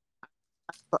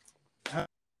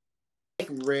 Like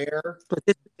rare.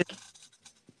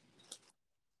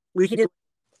 We should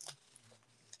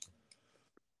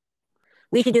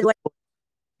do what?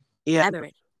 Yeah.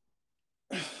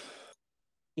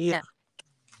 Yeah.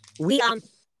 We have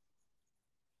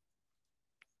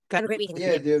a great weekend.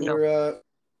 Yeah, dude, we're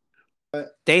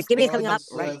Thanksgiving is on coming up,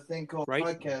 this, right? thing called Right.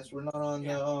 podcast. We're not on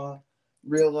the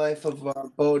real life of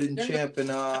Bowden Champ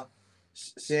and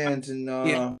Sands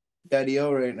and Daddy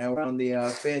O right now. We're on the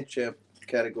fan champ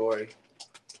category.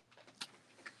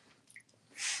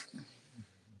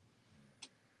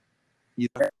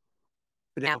 For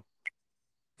now.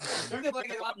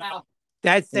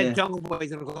 Dad said Jungle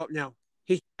Boy's gonna go up now.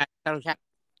 He's title shot.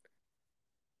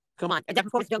 Come on. If that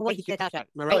performance Jungle Boy, he should get a title shot.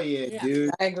 Am I right? Oh yeah,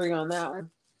 dude. I agree on that one.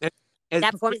 If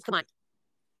that performance, come on.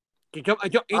 You jump I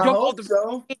off hope the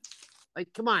so.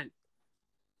 like, come on.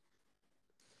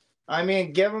 I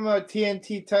mean, give him a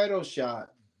TNT title shot.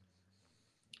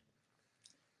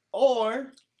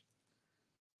 Or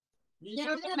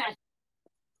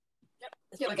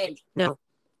No.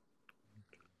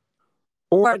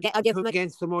 Or I'll give him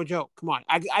against Samoa Joe. Come on.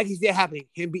 I can see that happening.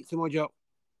 Him beat Samoa Joe.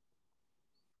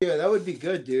 yeah, that would be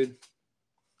good, dude.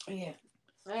 Yeah,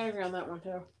 I agree on that one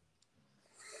too.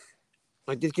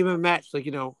 Like, just give him a match, like,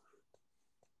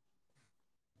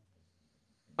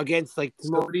 against, like,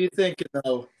 So what are you thinking,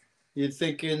 though? You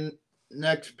thinking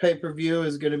next pay-per-view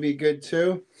is going to be good,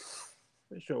 too?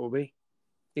 Sure will be.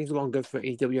 Things are going good for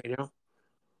AEW right now.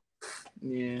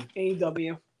 Yeah.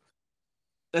 AEW.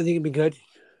 I think it'd be good.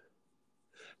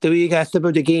 WWE, you gotta step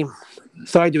up the game.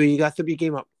 Sorry, WWE, you gotta step your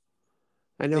game up.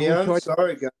 I know. Yeah, I'm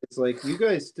sorry, guys. Like, you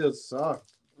guys still suck.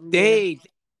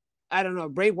 I don't know.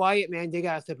 Bray Wyatt, man, they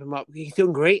gotta step him up. He's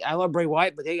doing great. I love Bray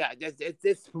Wyatt, but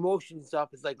this promotion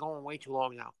stuff is like going way too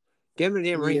long now. Give him a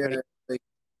damn ring. Yeah, Right? like,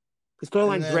 The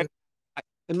storyline's then- dragging.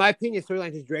 In my opinion, the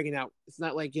storyline is dragging out. It's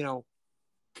not like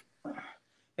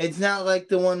it's not like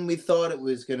the one we thought it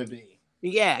was going to be.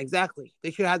 Yeah, exactly.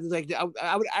 They should have like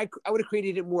I would have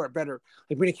created it more better.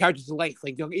 Like bring the characters to life.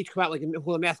 Like each come out like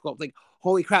hold a mask up. Like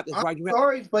holy crap, that's I'm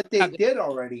sorry, but they did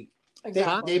already.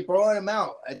 Exactly. They brought him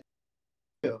out.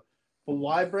 But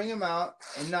why bring him out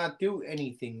and not do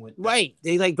anything with them? Right.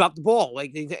 They like dropped the ball.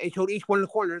 Like they showed each one in the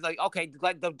corners. Like, okay,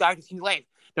 let the doctor see life.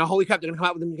 Now, holy crap, they're gonna come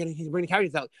out with them. He's bring the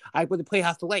characters out. I put the play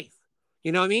has to life.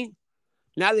 You know what I mean?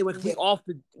 Now they went completely off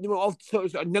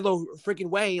another freaking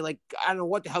way. Like I don't know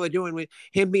what the hell they're doing with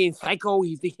him being psycho.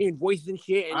 He's hearing voices and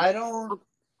shit. And I don't.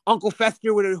 Uncle Fester,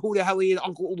 who the hell he is?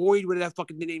 Uncle Lloyd, whatever that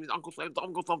fucking name is. Uncle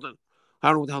something. I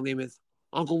don't know what the hell name is.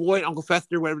 Uncle Lloyd, Uncle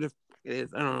Fester, whatever the it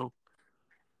is. I don't know.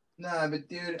 Nah, but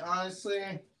dude,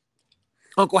 honestly,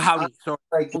 Uncle Howdy.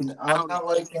 I'm not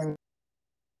liking.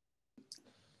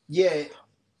 Yeah,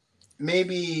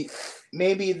 maybe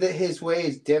his way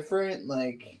is different.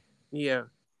 Like, yeah.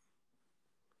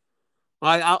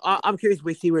 I'm curious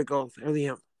to see where it goes. I really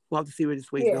am. We'll have to see where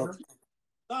this way goes.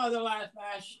 Oh, the last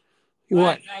match.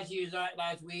 What? Last match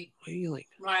last week. What are you like?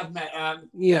 Last match.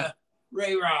 Yeah.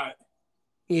 Ray Rod.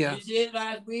 Yeah. Did you see it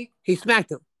last week? He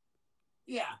smacked him.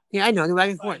 Yeah. Yeah, I know. They're back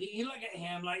and forth. He looked at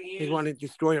him like he wanted to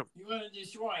destroy him. He wanted to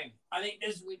destroy him. I think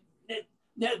this week,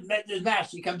 this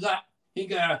match, he comes up, he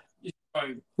gonna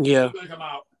destroy him. Yeah. He's gonna come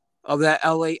out. Of that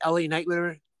LA Knight,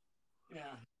 whatever.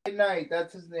 Yeah. Knight,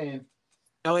 that's his name.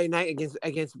 LA Knight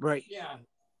against Bray. Yeah.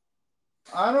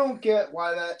 I don't get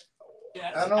why that.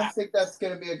 Yeah, I don't think that's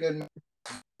gonna be a good match.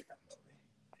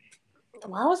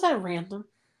 Why was that random?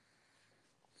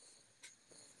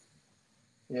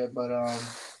 Yeah, but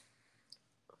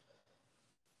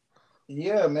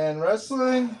yeah, man,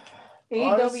 wrestling.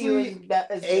 AEW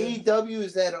AEW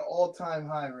is at an all-time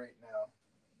high right now.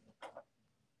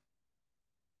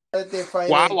 That they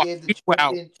finally gave the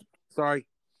champion. Sorry.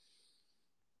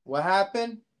 What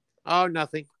happened? Oh,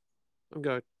 nothing. I'm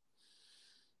good.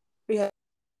 We had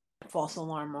a false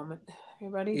alarm moment. You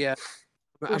ready? Yeah.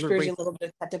 We're experiencing a little bit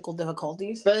of technical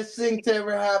difficulties. Best thing to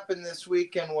ever happen this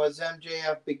weekend was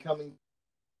MJF becoming.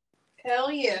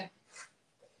 Hell yeah.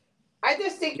 I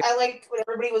just think I liked when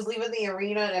everybody was leaving the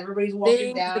arena and everybody's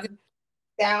walking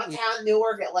downtown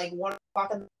Newark at like 1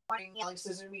 o'clock in the morning, like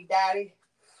Scissor Me Daddy.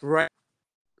 Right.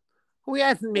 We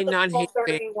had some non-hate.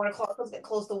 1 o'clock. Let's get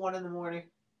close to 1 in the morning.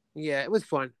 Yeah, it was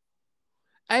fun.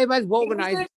 Everybody's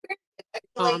organized.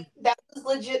 Like, that was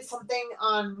legit something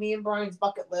on me and Brian's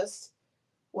bucket list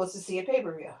was to see a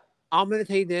pay-per-view. I'm going to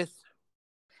tell you this.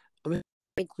 I'm going to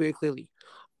make it clear clearly.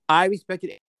 I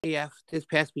respected AF this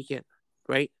past weekend,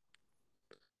 right?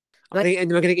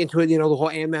 And we're going to get into it, the whole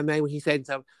MMA, when he said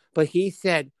stuff. But he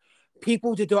said,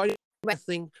 people that don't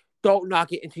wrestling don't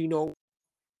knock it until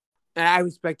and I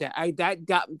respect that. That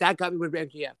got me with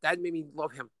MJF. That made me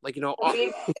love him. Like,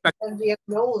 MJF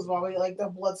knows why we like the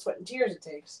blood, sweat, and tears it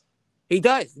takes. He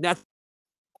does. That's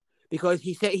because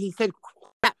he said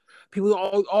people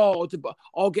are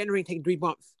all getting ready to take 3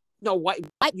 bumps. No, what?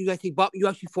 You guys take bump? You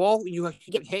actually fall? You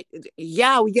actually get hit?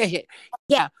 Yeah, we get hit.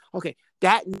 Yeah, okay.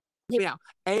 That now,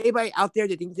 anybody out there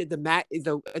that thinks that the mat is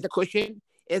a cushion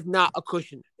is not a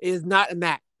cushion. It is not a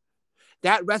mat.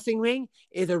 That wrestling ring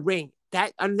is a ring.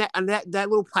 That on that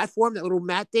little platform, that little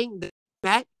mat thing,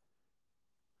 what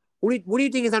do you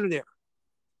think is under there?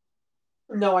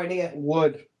 No idea.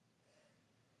 Wood.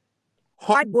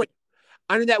 Hard wood.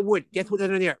 Under that wood. Guess what's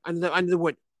under there? Under the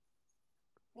wood.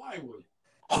 Plywood.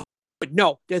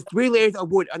 No, there's 3 layers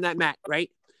of wood on that mat, right?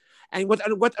 And what's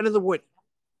under the wood?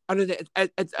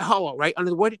 It's hollow, right?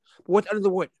 Under the wood. But what's under the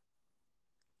wood?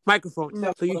 Microphones.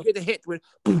 No. So you hear the hit when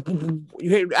you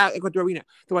hear it out like the arena.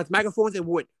 So it's microphones and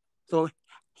wood. So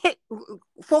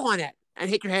fall on that and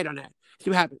hit your head on that.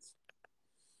 See what happens.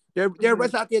 There are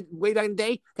wrestlers out there way back in the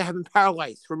day that have been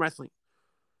paralyzed from wrestling.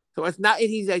 So it's not as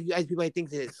easy as people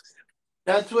think it is.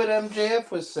 That's what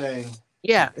MJF was saying.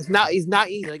 Yeah, it's not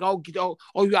easy. Like,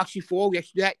 you actually fall, you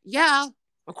actually do that. Yeah,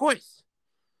 of course.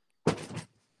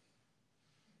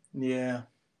 Yeah.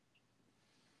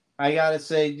 I gotta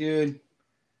say, dude,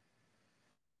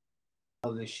 I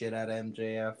love the shit out of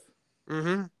MJF.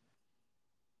 Mm-hmm.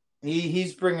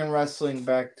 He's bringing wrestling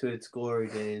back to its glory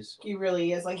days. He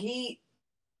really is. Like,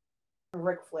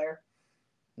 Ric Flair.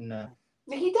 No.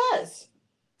 He does.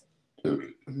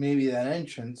 Maybe that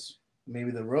entrance,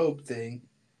 maybe the robe thing,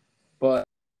 but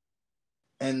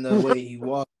and the way he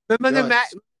walked. Remember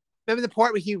the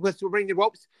part where he was running the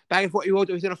ropes back and forth? He was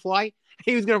going to fly.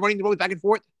 He was going to run the ropes back and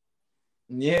forth.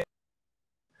 Yeah.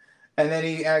 And then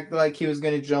he acted like he was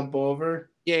going to jump over.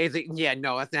 Yeah, he's like, yeah,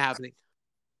 no, that's not happening.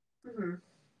 Mm-hmm.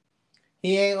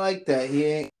 He ain't like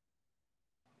that.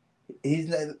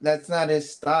 That's not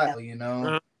his style, you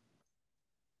know?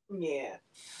 Yeah.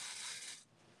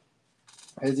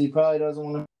 As he probably doesn't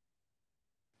want to.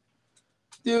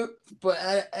 Dude,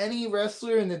 but any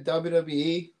wrestler in the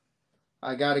WWE,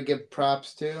 I got to give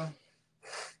props to.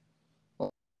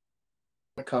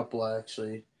 A couple,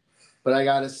 actually. But I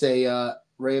gotta say,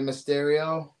 Rey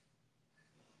Mysterio,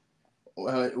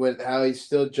 with how he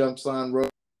still jumps on rope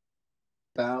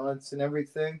balance and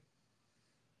everything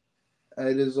at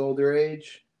his older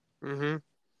age. Mm-hmm.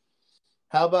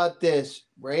 How about this?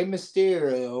 Rey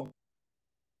Mysterio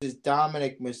is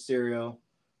Dominic Mysterio,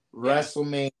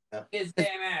 WrestleMania. His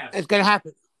damn ass. It's gonna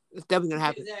happen. It's definitely gonna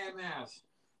happen. His damn ass.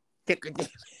 Kick your damn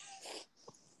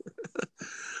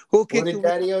Who What kicks did you?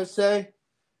 Daddy-O say?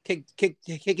 Kick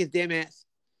his damn ass.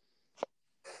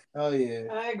 Hell yeah.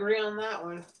 I agree on that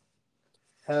one.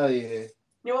 Hell yeah.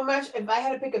 You know what match? If I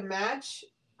had to pick a match,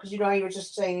 because you know how you were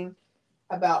just saying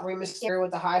about Rey Mysterio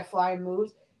with the high flying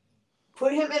moves,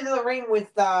 put him into the ring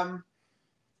with the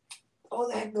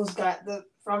heck those guys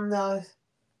from the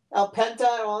El Penta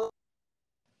and all,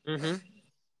 Mm-hmm.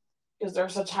 because they're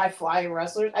such high flying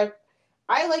wrestlers.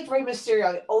 I liked Rey Mysterio.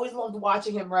 I always loved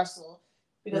watching him wrestle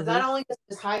because not only does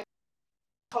his high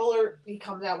color he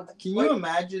comes out with the Can you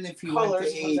imagine if he went to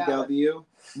colors he comes out with. AEW,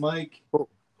 Mike?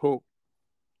 Who?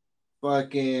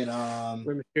 Fucking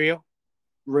Rey Mysterio.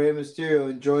 Rey Mysterio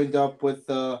and joined up with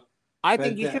I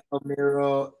think you should.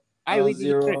 Almiro, I think you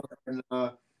Zero,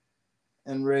 should.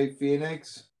 and Ray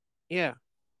Phoenix. Yeah,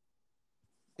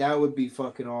 That would be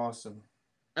fucking awesome.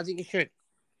 I think you should.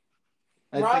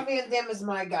 Rob Van Dam is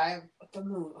my guy with the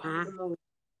move. The move.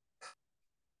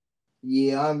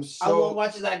 Yeah, I love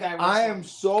watching that guy wrestle. I am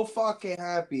so fucking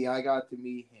happy I got to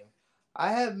meet him.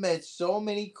 I have met so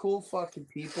many cool fucking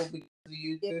people because of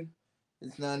you, dude.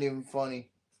 It's not even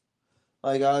funny.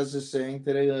 Like I was just saying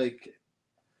today, like,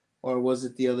 or was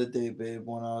it the other day, babe,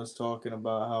 when I was talking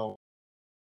about how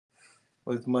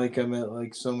with Mike I met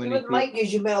like so many with people. Mike,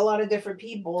 because you met a lot of different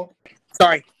people.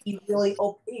 Sorry. You really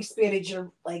expanded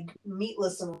your like meat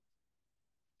list of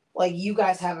like you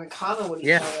guys have in common with each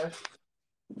other.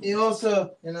 You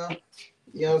also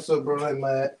brought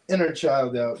my inner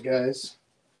child out, guys.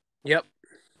 Yep.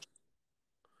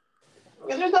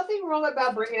 And there's nothing wrong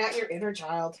about bringing out your inner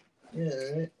child. Yeah,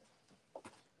 right.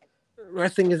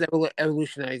 Wrestling is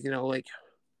evolutionized, like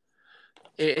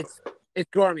it's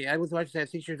growing me. I was watching that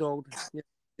 6 years old.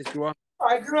 It's growing.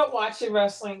 I grew up watching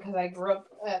wrestling because I grew up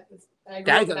in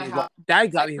a house.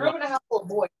 Dad got me. I grew up in a house full of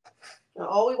boys. And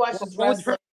all we watched was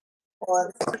wrestling.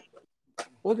 What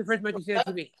was the first match you see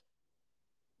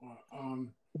on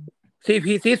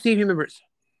TV? See if he remembers.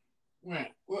 When?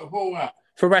 For what?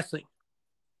 For wrestling.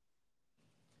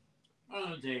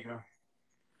 Undertaker.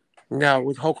 No,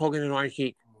 with Hulk Hogan and Iron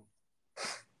Sheik.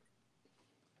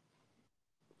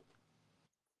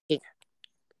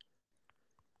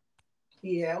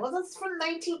 Yeah, well, that's from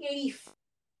 1980.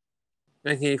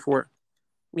 1984.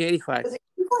 Yeah, 85. I thought it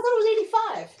was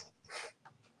 85.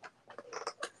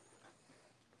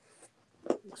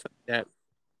 Something like that.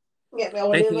 Yeah,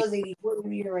 well, it was 84.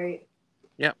 You're right.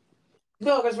 Yep.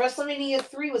 No, because WrestleMania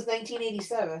 3 was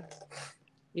 1987.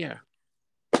 Yeah.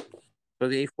 So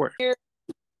the 84.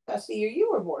 That's the year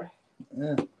you were born.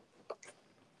 Yeah.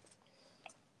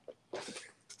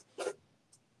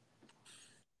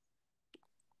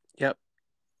 Yep.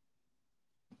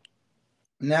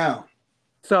 Now.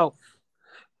 So,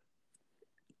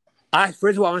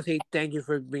 first of all, I want to say thank you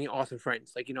for being awesome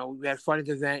friends. Like, we had fun at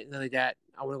the event and like that.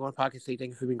 I want to go on the podcast and say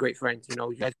thank you for being great friends.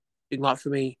 You guys did a lot for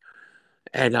me.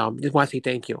 And just want to say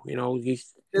thank you. You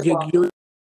like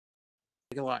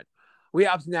a lot. We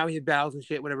ups and downs, we had battles and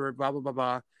shit, whatever, blah, blah, blah,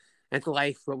 blah. And it's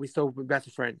life, but we still were best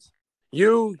of friends. I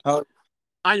know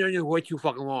you way too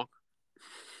fucking long.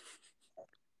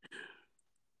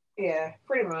 Yeah,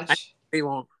 pretty much. Pretty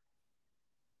long.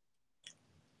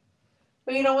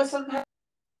 But you know what? Sometimes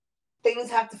things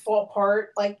have to fall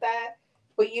apart like that.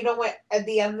 But you know what? At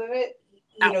the end of it,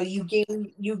 you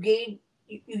gain your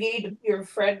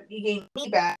friend, you gain me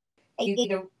back, and you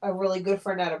get a really good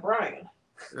friend out of Brian.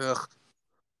 Ugh.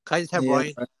 Can I just have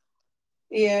Brian?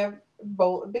 Yeah,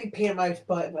 both big pain in my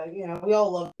butt, but we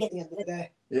all love him at the end of the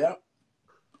day. Yeah.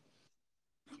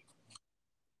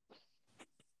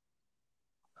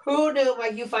 Who knew,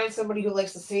 Mike, you find somebody who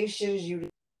likes the same shit as you do?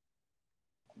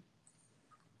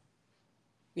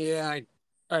 Yeah,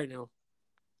 I know.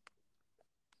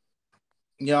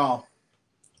 Y'all,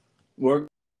 we're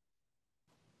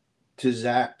to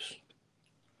Zaps.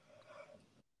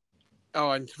 Oh,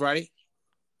 on Friday?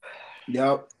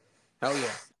 Yep. Hell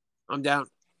yeah. I'm down.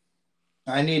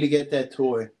 I need to get that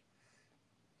toy.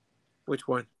 Which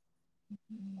one?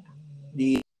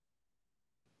 The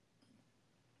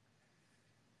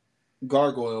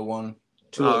gargoyle one.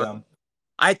 Two of them.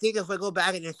 I think if I go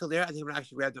back and they're still there, I think I'm going to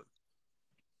actually grab them.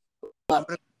 I'm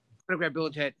going to grab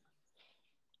Bilge's head.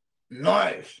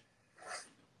 Nice.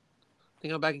 I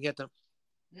think I'll go back and get them.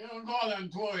 You don't call them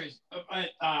toys.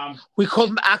 We call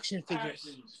them action figures.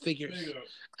 Actions. Figures.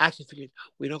 Action figures.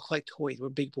 We don't collect toys. We're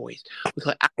big boys. We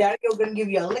collect. Daddy-o gonna give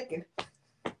you a licking.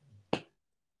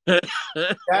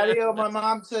 Daddy-o, my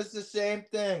mom says the same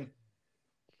thing.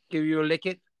 Give you a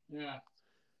licking. Yeah.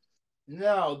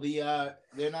 No,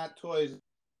 they're not toys.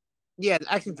 Yeah,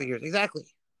 the action figures. Exactly.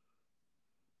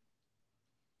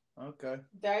 Okay.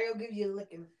 Daddy-o give you a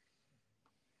licking.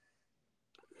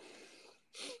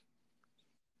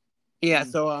 Yeah.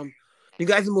 So you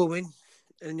guys are moving,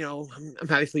 and I'm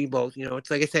happy for you both.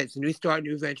 It's like I said, it's a new start,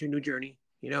 new adventure, new journey.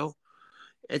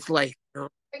 It's life.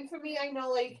 And for me, I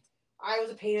know I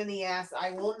was a pain in the ass.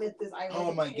 I will admit this. I was Oh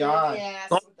a my pain God. in the ass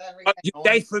Oh, with everything. You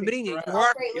guys for me, you are.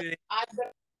 Okay,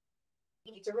 listen,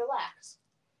 you need to relax.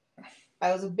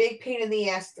 I was a big pain in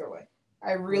the ass through it.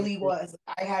 I really was.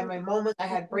 I had my moments. I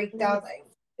had breakdowns. I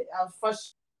was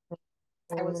frustrated.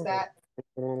 I was that.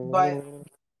 But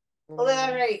well,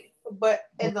 then, right. But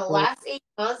in the last 8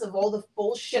 months of all the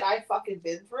bullshit I fucking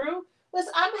been through,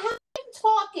 listen, I'm happy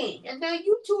talking, and now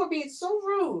you two are being so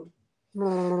rude.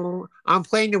 I'm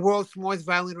playing the world's most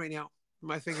violin right now.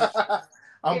 My fingers.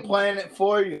 I'm playing it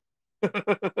for you. You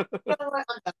know what?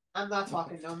 I'm not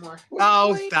talking no more.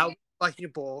 Oh, stop fucking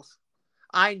your balls.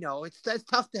 I know it's tough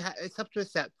it's tough to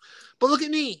accept, but look at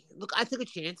me. Look, I took a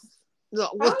chance.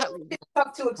 Look, It's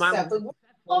tough to accept. Like,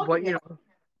 what but you know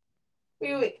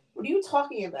wait. What are you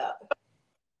talking about?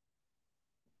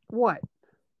 what?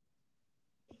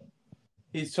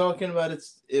 He's talking about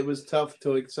it was tough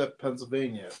to accept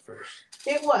Pennsylvania at first.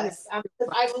 It was. I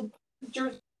was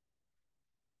Jersey,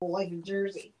 like in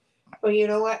Jersey, but you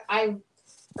know what? I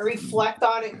reflect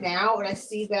on it now, and I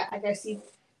see that. Like I see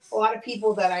a lot of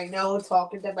people that I know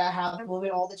talking about how they're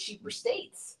moving all the cheaper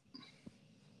states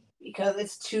because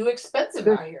it's too expensive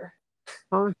out here.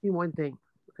 Promise me one thing,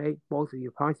 okay? Both of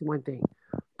you, promise me one thing.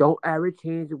 Don't ever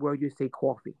change the word you say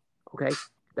coffee, okay?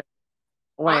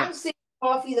 I'm saying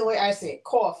coffee the way I say it.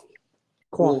 Coffee.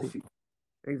 Coffee.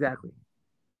 Exactly.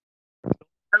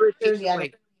 Jersey,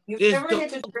 you've never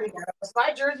hit the Jersey.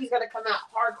 My Jersey's gonna come out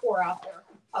hardcore out there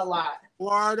a lot.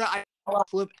 Florida,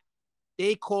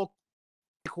 they call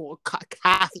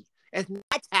coffee. It's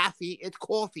not taffy, it's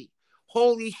coffee.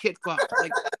 Holy shit, fuck!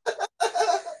 Like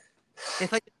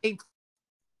it's like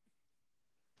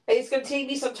it's gonna take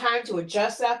me some time to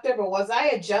adjust out there, but once I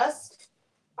adjust,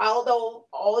 I'll know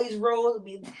all these roads will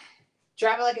be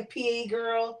driving like a PA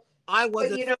girl. I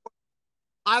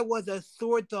was a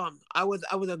sore thumb. I was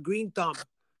a green thumb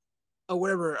or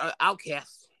whatever,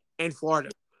 outcast in Florida.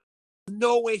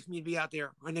 No way for me to be out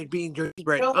there and then being Jersey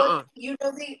bred. You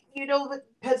know what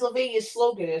Pennsylvania's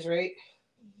slogan is, right?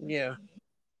 Yeah.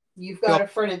 You've got a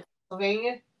friend in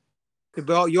Pennsylvania.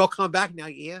 You all come back now,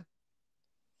 yeah.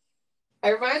 It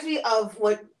reminds me of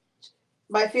what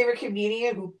my favorite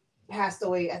comedian who passed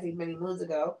away, I think, many moons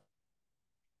ago,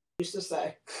 used to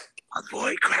say.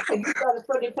 Avoid And you got a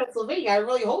friend in Pennsylvania. I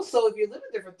really hope so. If you're living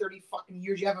there for 30 fucking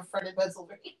years, you have a friend in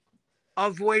Pennsylvania.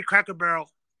 Avoid Cracker Barrel.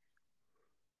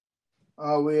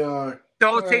 Oh, we are.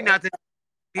 Don't say nothing.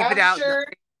 Keep it out.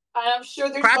 I'm sure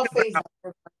there's buffets out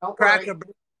there.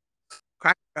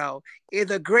 Cracker Barrel is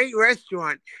a great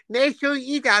restaurant. Make sure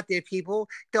you eat out there, people.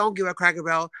 Don't give a Cracker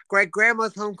Barrel. Great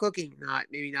grandma's home cooking.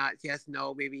 Maybe not. Yes,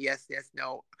 no. Maybe yes,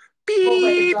 no.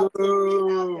 Beep. Out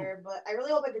there, but I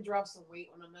really hope I could drop some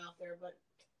weight when I'm out there. But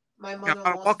my mother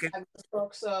lost a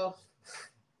stroke, so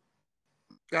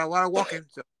got a lot of walking.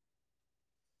 So.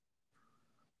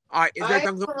 All right,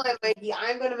 I'm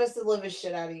gonna miss the living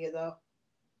shit out of you, though.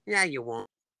 Yeah, you won't.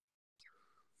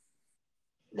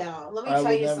 No, let me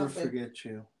tell you something. I will never forget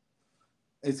you.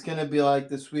 It's gonna be like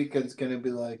this weekend. It's gonna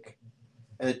be like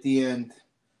at the end.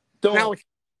 Don't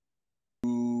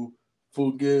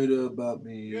forget about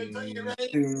me.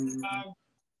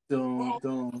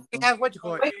 Don't. Yeah, what you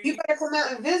call it? Wait, you better come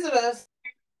out and visit us.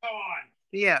 Go on.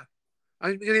 Yeah.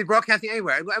 I'm going to be broadcasting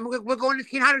anywhere. We're going to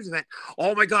King Hunter's event.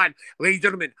 Oh my God, ladies and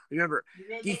gentlemen, remember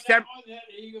December.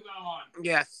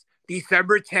 Yes,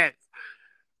 December 10th.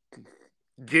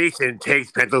 Jason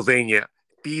takes Pennsylvania.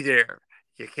 Be there.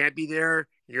 You can't be there.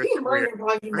 You're screwed.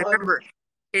 Remember,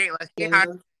 hey, let's get out.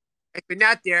 If you're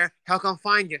not there, he'll come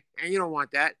find you, and you don't want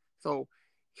that. So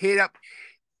hit up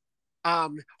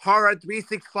Horror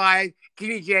 365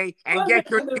 TJ and get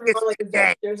your tickets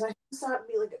today. I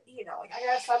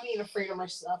gotta stop being afraid of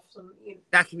myself. So,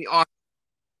 That can be awesome.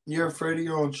 You're afraid of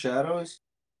your own shadows?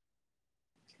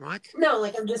 What? No,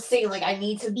 I'm just saying, I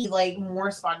need to be more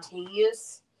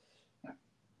spontaneous,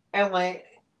 and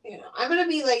I'm gonna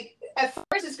be at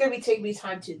first it's gonna be taking me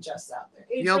time to adjust out there.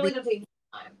 It's really gonna take me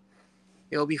time.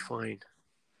 It'll be fine.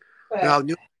 But,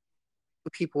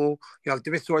 people,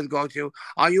 different stores to go to.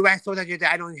 Oh, you at stores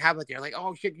that I don't even have it there. Like,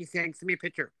 oh shit, you saying, send me a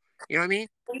picture. You know what I mean?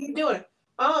 What are you doing?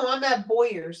 Oh, I'm at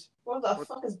Boyers. What the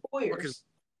fuck is Boyers?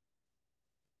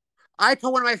 I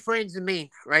told one of my friends in Maine,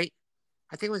 right?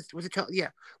 I think it was it Chelsea? Yeah,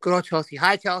 good old Chelsea.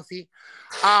 Hi, Chelsea.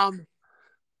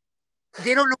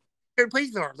 They don't know certain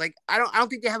places are. Like, I don't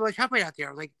think they have a ShopRite out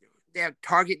there. Like, they have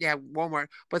Target, they have Walmart,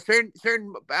 but certain states,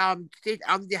 I don't think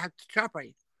they have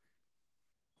ShopRite.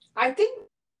 I think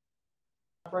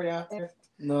right out there.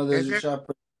 No, there's Is a there? shop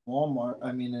at Walmart.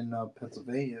 I mean, in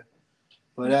Pennsylvania,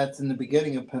 but that's in the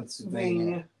beginning of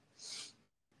Pennsylvania.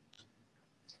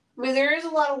 I mean, there is a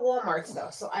lot of Walmarts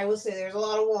though, so I would say there's a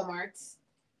lot of Walmarts.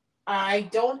 I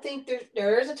don't think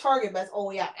there is a Target, but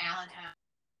oh yeah,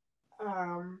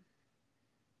 Allentown.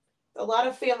 A lot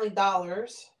of Family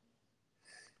Dollars.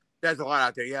 There's a lot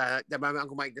out there. Yeah, my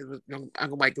Uncle Mike. There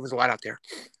was a lot out there.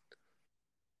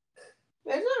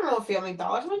 There's nothing wrong with Family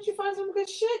Dollars. Why don't you find some good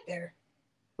shit there?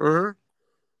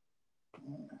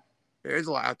 There's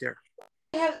a lot out there.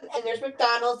 And there's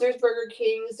McDonald's, there's Burger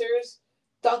King's, there's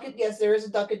Dunkin'. Yes, there is a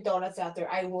Dunkin' Donuts out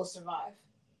there. I will survive.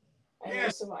 I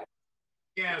will survive.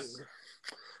 Yes.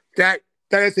 That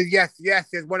is a yes. Yes,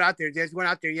 there's one out there. There's one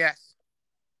out there. Yes.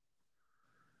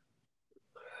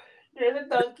 There's a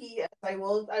Dunkin'. Yes, I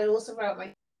will survive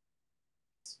my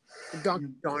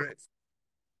Dunkin' Donuts.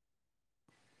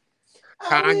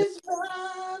 I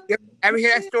Ever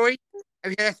hear that story?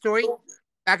 Ever hear that story?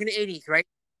 Back in the 80s, right?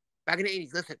 Back in the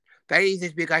 80s, listen. Back in the 80s,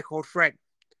 there's a big guy called Fred.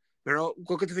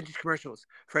 Look at the vintage commercials.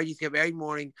 Fred used to get up every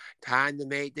morning, time to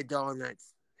make the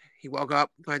donuts. He woke up,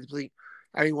 time to sleep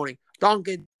every morning.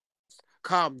 Dunkin',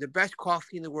 come, the best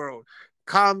coffee in the world.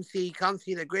 Come see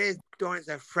the greatest donuts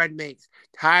that Fred makes.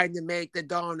 Time to make the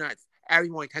donuts every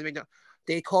morning. Time to make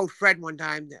They told Fred one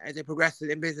time as they progressed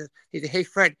in business, he said, hey,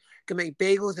 Fred, you can make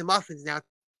bagels and muffins now,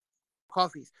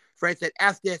 coffees. Fred said,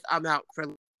 F this, I'm out. Fred.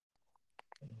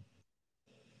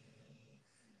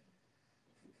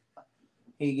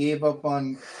 He gave up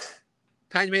on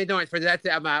Time to make donuts. Fred, that's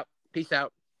it, I'm out. Peace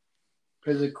out.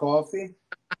 because of coffee.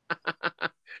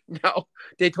 No,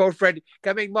 they told Fred, you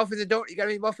gotta make muffins and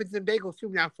bagels too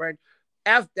now, Fred.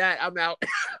 F that, I'm out.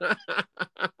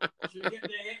 Should get the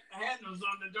handles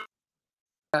on the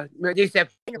door. They said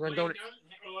donuts.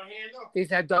 They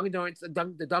said Dunkin' Donuts,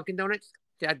 the Dunkin' Donuts.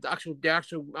 They had the actual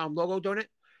logo donut.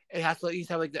 It has to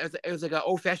like it was like an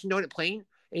old fashioned donut, plain,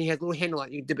 and you had a little handle on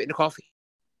it. You dip it in the coffee.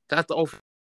 That's the old.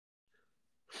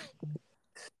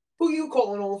 Who you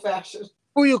calling old fashioned?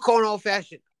 Who you calling old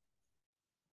fashioned?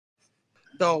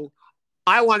 So,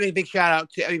 I want to make a big shout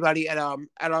out to everybody at our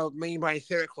Maine Bryan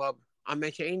Civic Club. I'm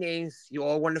mentioning any names. You're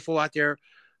all wonderful out there.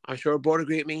 I'm sure board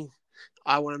agree with me.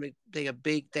 I want to make a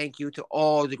big thank you to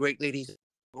all the great ladies in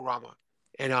Rama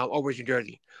and over New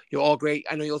Jersey. You're all great.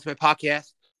 I know you listen to my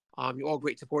podcast. You're all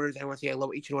great supporters. I want to say I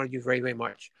love each and one of you very, very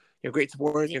much. You're great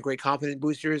supporters. You're great confident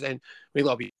boosters, and we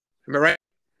love you. Am I right?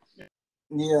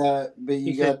 Yeah, but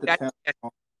you got the town.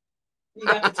 You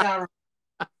got the town.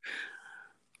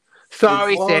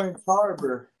 Sorry, It's Sam. Lawrence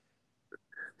Harbor.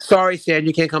 Sorry, Sam.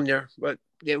 You can't come there, but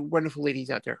they're wonderful ladies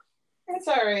out there. It's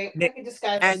all right. I can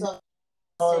disguise myself.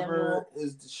 Harbor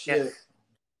is the shit. Yes.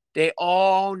 They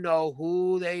all know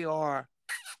who they are.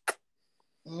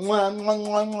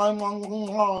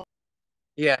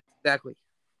 Yeah, exactly.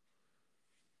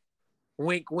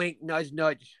 Wink, wink, nudge,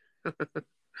 nudge.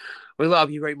 We love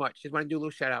you very much. Just want to do a little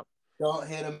shout out. Don't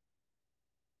hit him.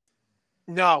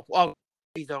 No, oh,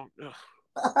 please don't. Ugh.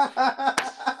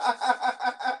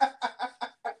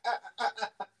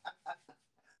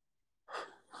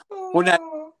 We're not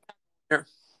here.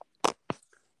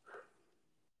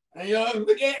 And you don't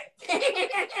forget.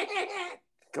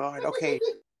 God, okay.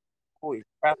 Holy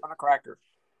crap on a cracker.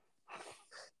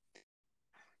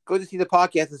 Good to see the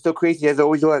podcast. It's still crazy as it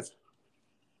always was.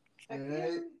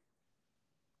 Right.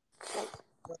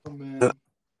 Oh, man.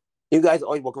 You guys are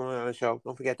always welcome on the show.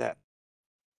 Don't forget that.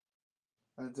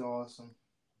 That's awesome.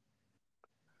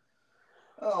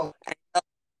 Oh,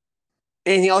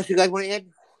 Anything else you guys want to add?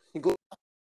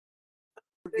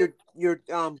 Your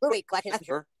Blu-ray collection, that's for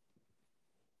sure.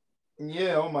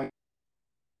 yeah. Oh my.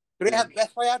 Do they have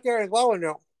Best Buy out there as well or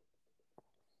no?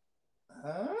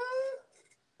 Huh?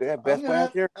 They have Best Buy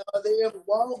out there? They have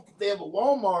a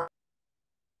Walmart.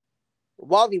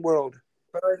 Wally World.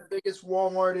 Probably the biggest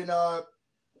Walmart in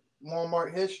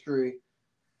Walmart history.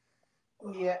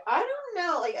 Yeah, I don't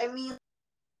know. Like, I mean,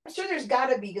 I'm sure there's got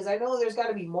to be, because I know there's got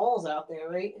to be malls out there,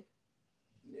 right?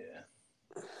 Yeah.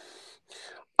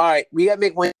 All right, we got to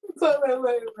make one.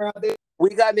 Wait. We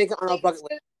got to make it on our bucket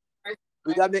list.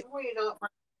 We got to make.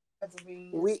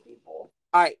 All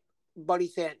right, Buddy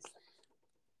Sands.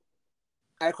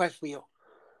 I have a question for you.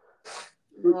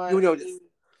 You know this.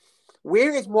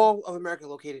 Where is Mall of America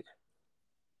located?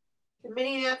 In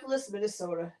Minneapolis,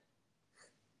 Minnesota.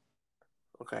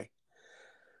 Okay.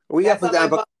 We got to put That's on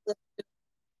down. my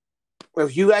But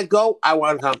if you guys go, I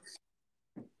want to come.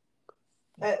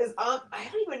 I don't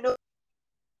even know.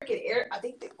 I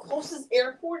think the closest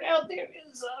airport out there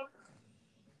is I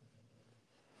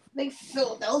think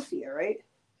Philadelphia, right?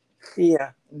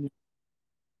 Yeah.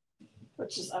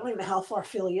 Which is I don't even know how far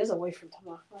Philly is away from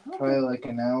Tampa. Probably like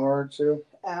an hour or two.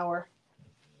 Hour.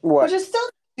 What? Which is still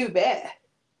not too bad.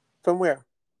 From where?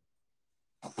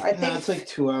 I think it's like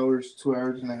 2 hours,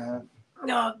 2.5 hours.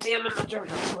 No, damn it! I'm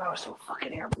driving 2 hours to a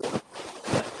fucking airport.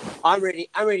 I'm ready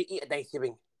to eat at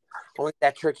Thanksgiving. I want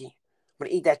that turkey. I'm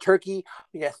gonna eat that turkey.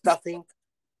 We got stuffing.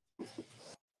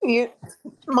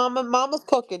 Mama's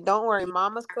cooking. Don't worry,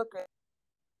 Mama's cooking.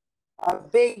 A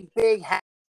big hat.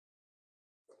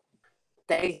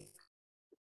 They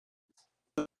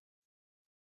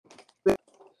rough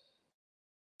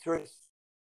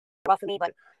for me,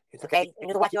 but it's okay. And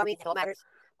you know what? You know what I mean? It all matters.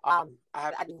 I've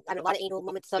been a lot of anal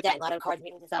moments like that, a lot of cards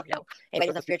meetings and stuff. You know, everybody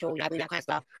knows I'm spiritual. I believe that kind of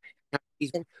stuff.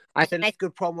 I said a nice,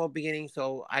 good promo beginning,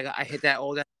 so I hit that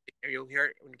all that. You'll hear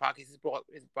it when the podcast is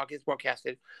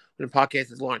broadcasted, when the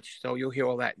podcast is launched. So you'll hear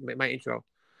all that. My intro.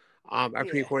 I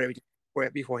pre-recorded everything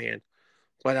beforehand,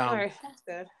 but All right, that's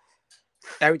good.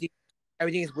 everything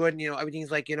is good. You know, everything's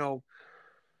like, you know.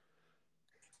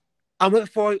 I'm looking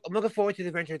forward to the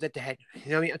adventures at the head.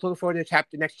 You know what I mean? I'm looking forward to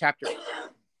the next chapter.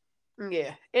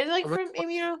 Yeah, it's like it's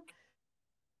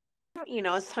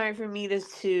time for me to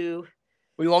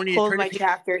We all need close to turn my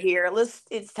chapter here.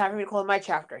 It's time for me to close my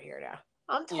chapter here now.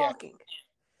 I'm talking.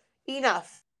 Yeah.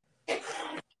 Enough.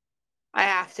 I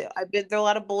have to. I've been through a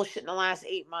lot of bullshit in the last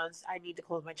 8 months. I need to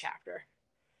close my chapter.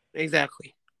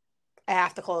 Exactly. I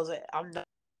have to close it. I'm done.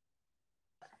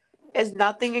 There's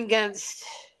nothing against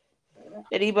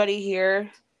anybody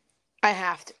here. I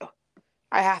have to.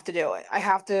 I have to do it. I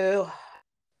have to.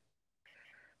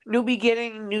 New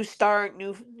beginning, new start,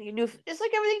 new. It's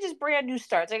like everything just brand new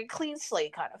starts, like a clean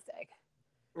slate kind of thing.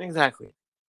 Exactly.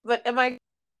 But am I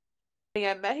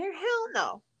met here? Hell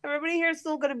no. Everybody here is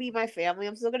still gonna be my family.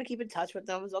 I'm still gonna keep in touch with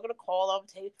them. I'm still gonna call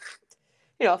them,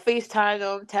 FaceTime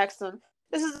them, text them.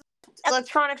 This is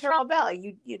electronics are all about. Like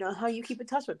you know how you keep in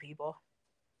touch with people.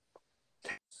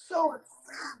 So, all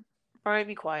right,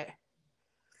 be quiet.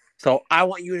 So I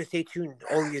want you to stay tuned.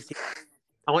 I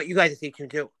want you guys to stay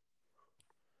tuned too.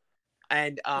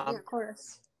 And yeah, of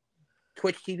course.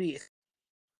 Twitch TV is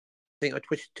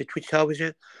Twitch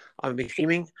television. I'm be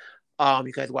streaming.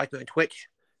 You guys watch me on Twitch.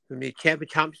 The Champ and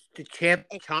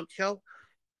Chomp show.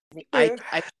 Ike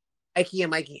and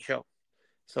Mikey show.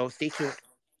 So stay tuned.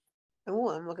 Oh,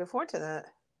 I'm looking forward to that.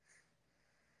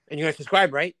 And you're gonna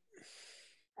subscribe, right?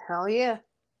 Hell yeah.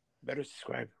 Better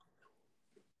subscribe.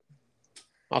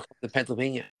 I'll come to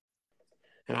Pennsylvania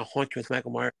and I'll haunt you with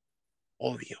Michael Myers.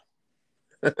 All of you.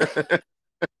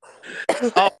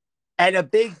 Oh, and a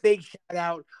big shout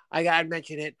out. I gotta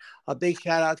mention it. A big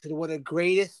shout out to one of the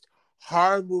greatest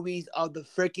horror movies of the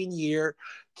freaking year,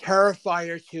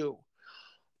 Terrifier 2.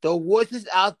 The wussies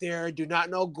out there do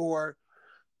not know gore.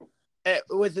 It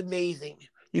was amazing.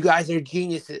 You guys are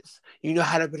geniuses. You know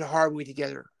how to put a horror movie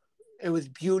together. It was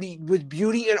beauty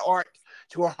and art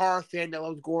to a horror fan that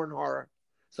loves gore and horror.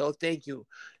 So thank you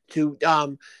to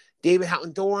David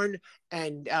Houghton Thorne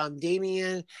and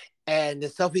Damien and the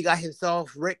selfie guy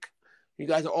himself, Rick. You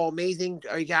guys are all amazing.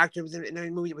 Our actors in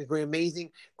the movie was very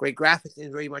amazing. Great graphics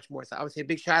and very much more. So I would say a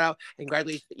big shout out and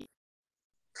congratulations.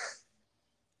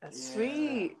 That's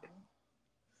sweet.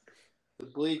 The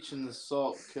bleach and the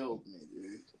salt killed me,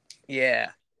 dude.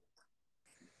 Yeah.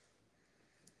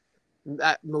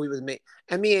 That movie was me.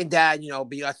 And me and Dad,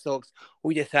 be us folks,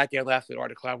 we just sat there and laughed at Art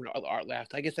the Clown when Art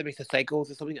laughed. I guess that makes us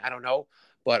psychos or something. I don't know.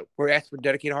 But we're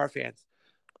dedicated horror fans.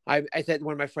 I said to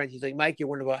one of my friends, he's like, Mike, you're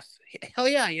one of us. Hell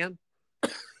yeah, I am.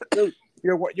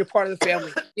 You're part of the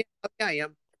family. Yeah, I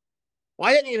am.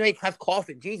 Why didn't anybody have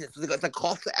coughing? Jesus, it's a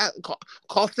cough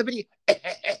somebody.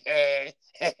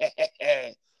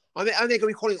 I'm going to be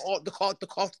recording all the cough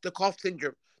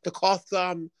syndrome, the cough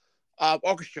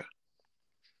orchestra.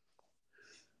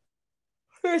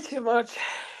 Very too much.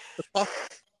 The cough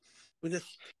with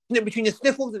this between the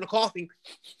sniffles and the coughing.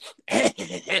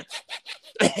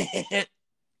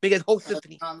 Because whole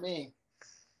symphony. Not me.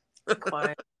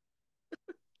 Quiet.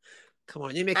 Come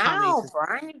on, you make comedies.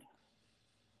 Brian.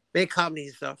 Make comedies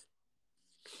and stuff.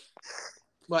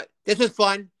 But this was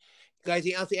fun. You guys,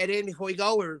 anything else to add in before we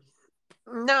go? Or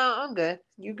no, I'm good.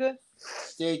 You good?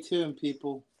 Stay tuned,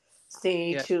 people.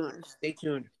 Stay tuned. Stay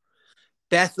tuned.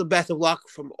 Best of luck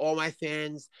from all my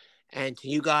fans and to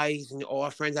you guys and all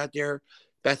our friends out there.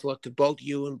 best of luck to both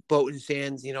you and Boat and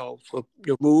Sands, for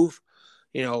your move.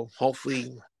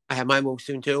 Hopefully I have my move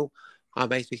soon too. My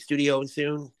big studio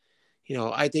soon.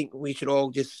 I think we should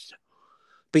all just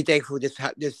be thankful this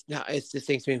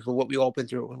thing for what we all been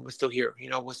through, and we're still here.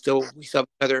 We still each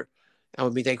other, and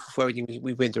we'll be thankful for everything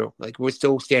we've been through. Like, we're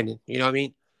still standing. You know what I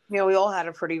mean? Yeah, we all had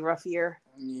a pretty rough year.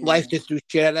 Yeah. Life just threw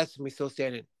shit at us, and we're still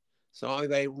standing. So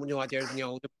everybody out there,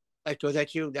 life throws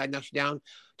at you, that knocks you down.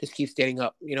 Just keep standing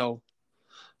up.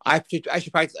 I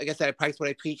should practice. Like I said, I practice what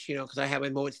I preach. Because I have my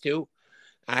moments too.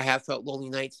 I have felt lonely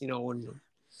nights. And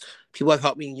people have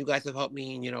helped me, and you guys have helped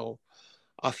me, and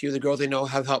a few of the girls I know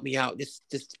have helped me out.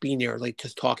 Just being there, like,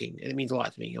 just talking, and it means a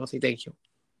lot to me. I want to say thank you.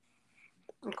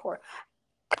 Of course.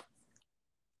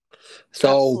 So,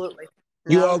 absolutely.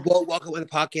 you are both welcome on the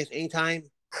podcast anytime.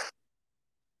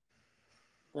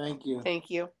 Thank you. Thank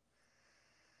you.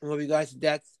 I love you guys to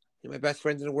death. You're my best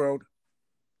friends in the world.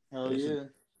 Hell yeah.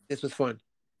 This was fun.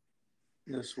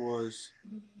 This was.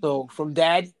 So, from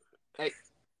Dad,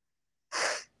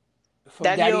 from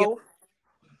Daddy-o.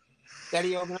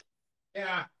 Daddy Organite.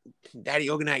 Yeah. Daddy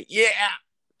Organite. Yeah.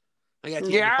 I got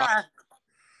to Yeah.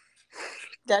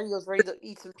 Daddy was ready to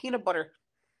eat some peanut butter.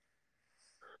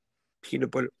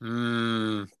 Peanut butter.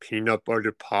 Peanut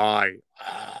butter pie.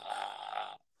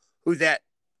 Who's that?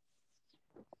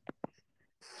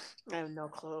 I have no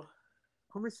clue.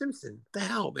 Homer Simpson. What the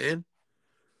hell, man?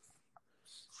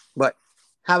 But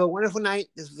have a wonderful night.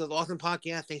 This was an awesome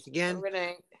podcast. Thanks again. Good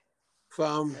night.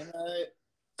 From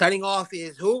signing off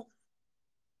is who?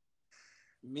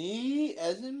 Me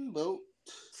as in Boat.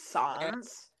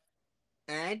 Sans.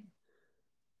 And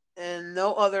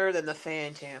no other than the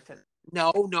fan champion.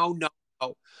 no.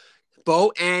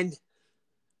 Bo and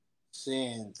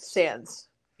Sands.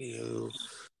 You.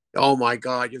 Oh my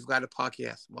God, you've got a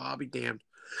podcast. Well, I'll be damned.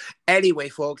 Anyway,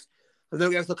 folks,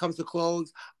 another episode comes to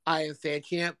close. I am Fan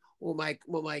Champ with my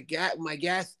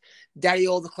guest, Daddy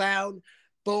O the Clown,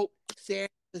 Bo, Sam,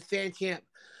 the Fan Champ.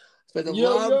 Spread the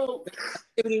love,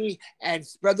 activity, and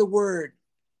spread the word.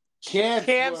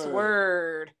 Champ's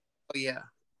word. Oh yeah.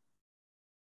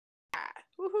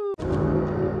 Woohoo.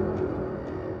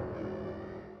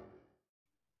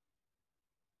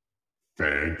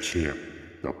 Fan Champ,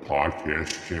 the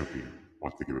podcast champion,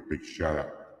 wants to give a big shout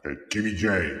out to Jimmy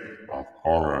J of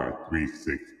Horror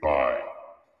 365.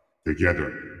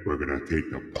 Together, we're going to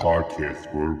take the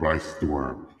podcast world by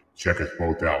storm. Check us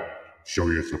both out, show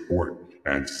your support,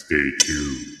 and stay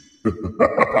tuned.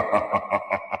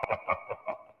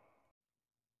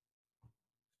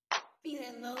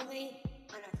 Feeling lonely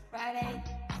on a Friday,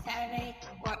 Saturday,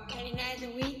 or any night of the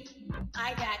week?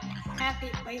 I got the happy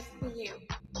place for you.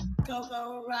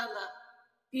 Go Rama.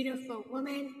 Beautiful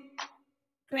woman,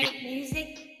 great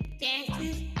music,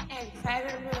 dances, and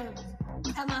private rooms.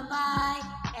 Come on by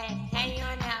and hang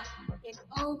on out in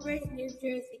Old Bridge, New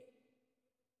Jersey.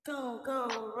 Go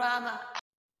Rama.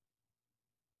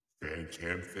 Fan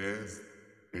Champ says,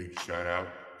 big shout out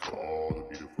to all the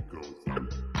beautiful girls here.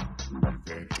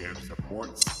 Fan Champ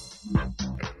supports and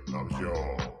loves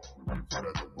y'all. Spread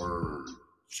the word,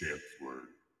 Champ's word.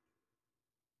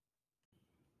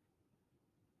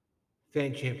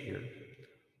 Fan Champ here.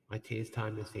 I take this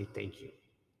time to say thank you.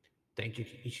 Thank you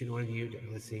to each and one of you that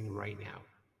are listening right now.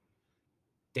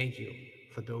 Thank you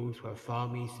for those who have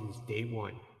followed me since day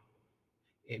one.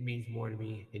 It means more to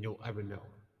me than you'll ever know.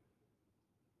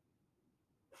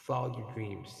 Follow your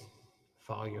dreams.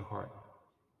 Follow your heart.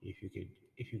 If you could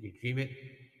dream it,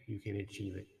 you can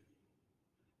achieve it.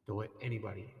 Don't let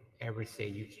anybody ever say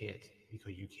you can't,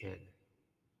 because you can.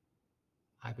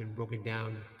 I've been broken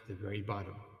down to the very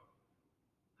bottom,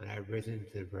 and I've risen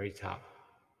to the very top.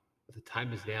 But the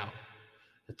time is now.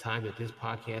 The time that this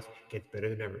podcast gets better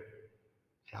than ever.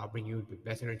 And I'll bring you the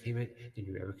best entertainment than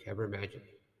you ever imagined.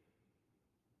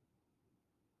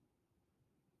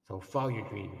 So follow your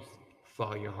dreams,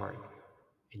 follow your heart,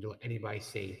 and don't let anybody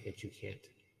say that you can't.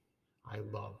 I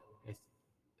love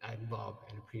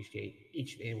and appreciate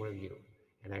each and every one of you,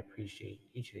 and I appreciate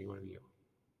each and every one of you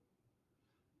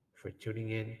for tuning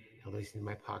in and listening to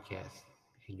my podcast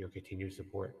and your continued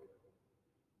support.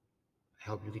 I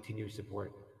hope you continue to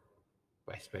support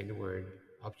by spreading the word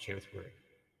of Champ's word.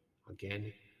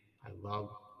 Again, I love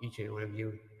each and every one of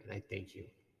you, and I thank you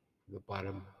from the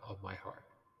bottom of my heart.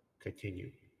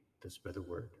 Continue to spread the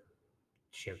word,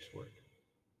 Champ's word.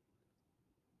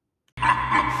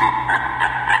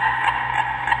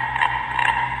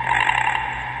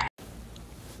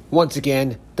 Once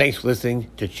again, thanks for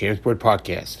listening to Champ's Word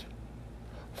Podcast.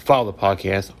 Follow the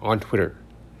podcast on Twitter,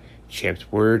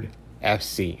 Champ's Word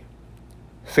FC.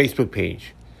 Facebook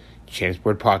page, Champ's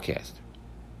Word Podcast.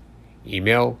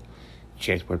 Email,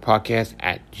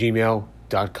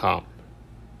 champswordpodcast@gmail.com.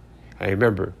 And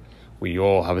remember, we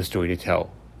all have a story to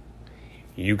tell.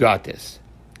 You got this.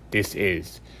 This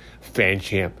is Fan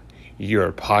Champ,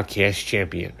 your podcast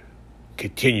champion.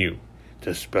 Continue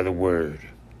to spread the word.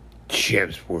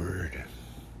 Champ's Word.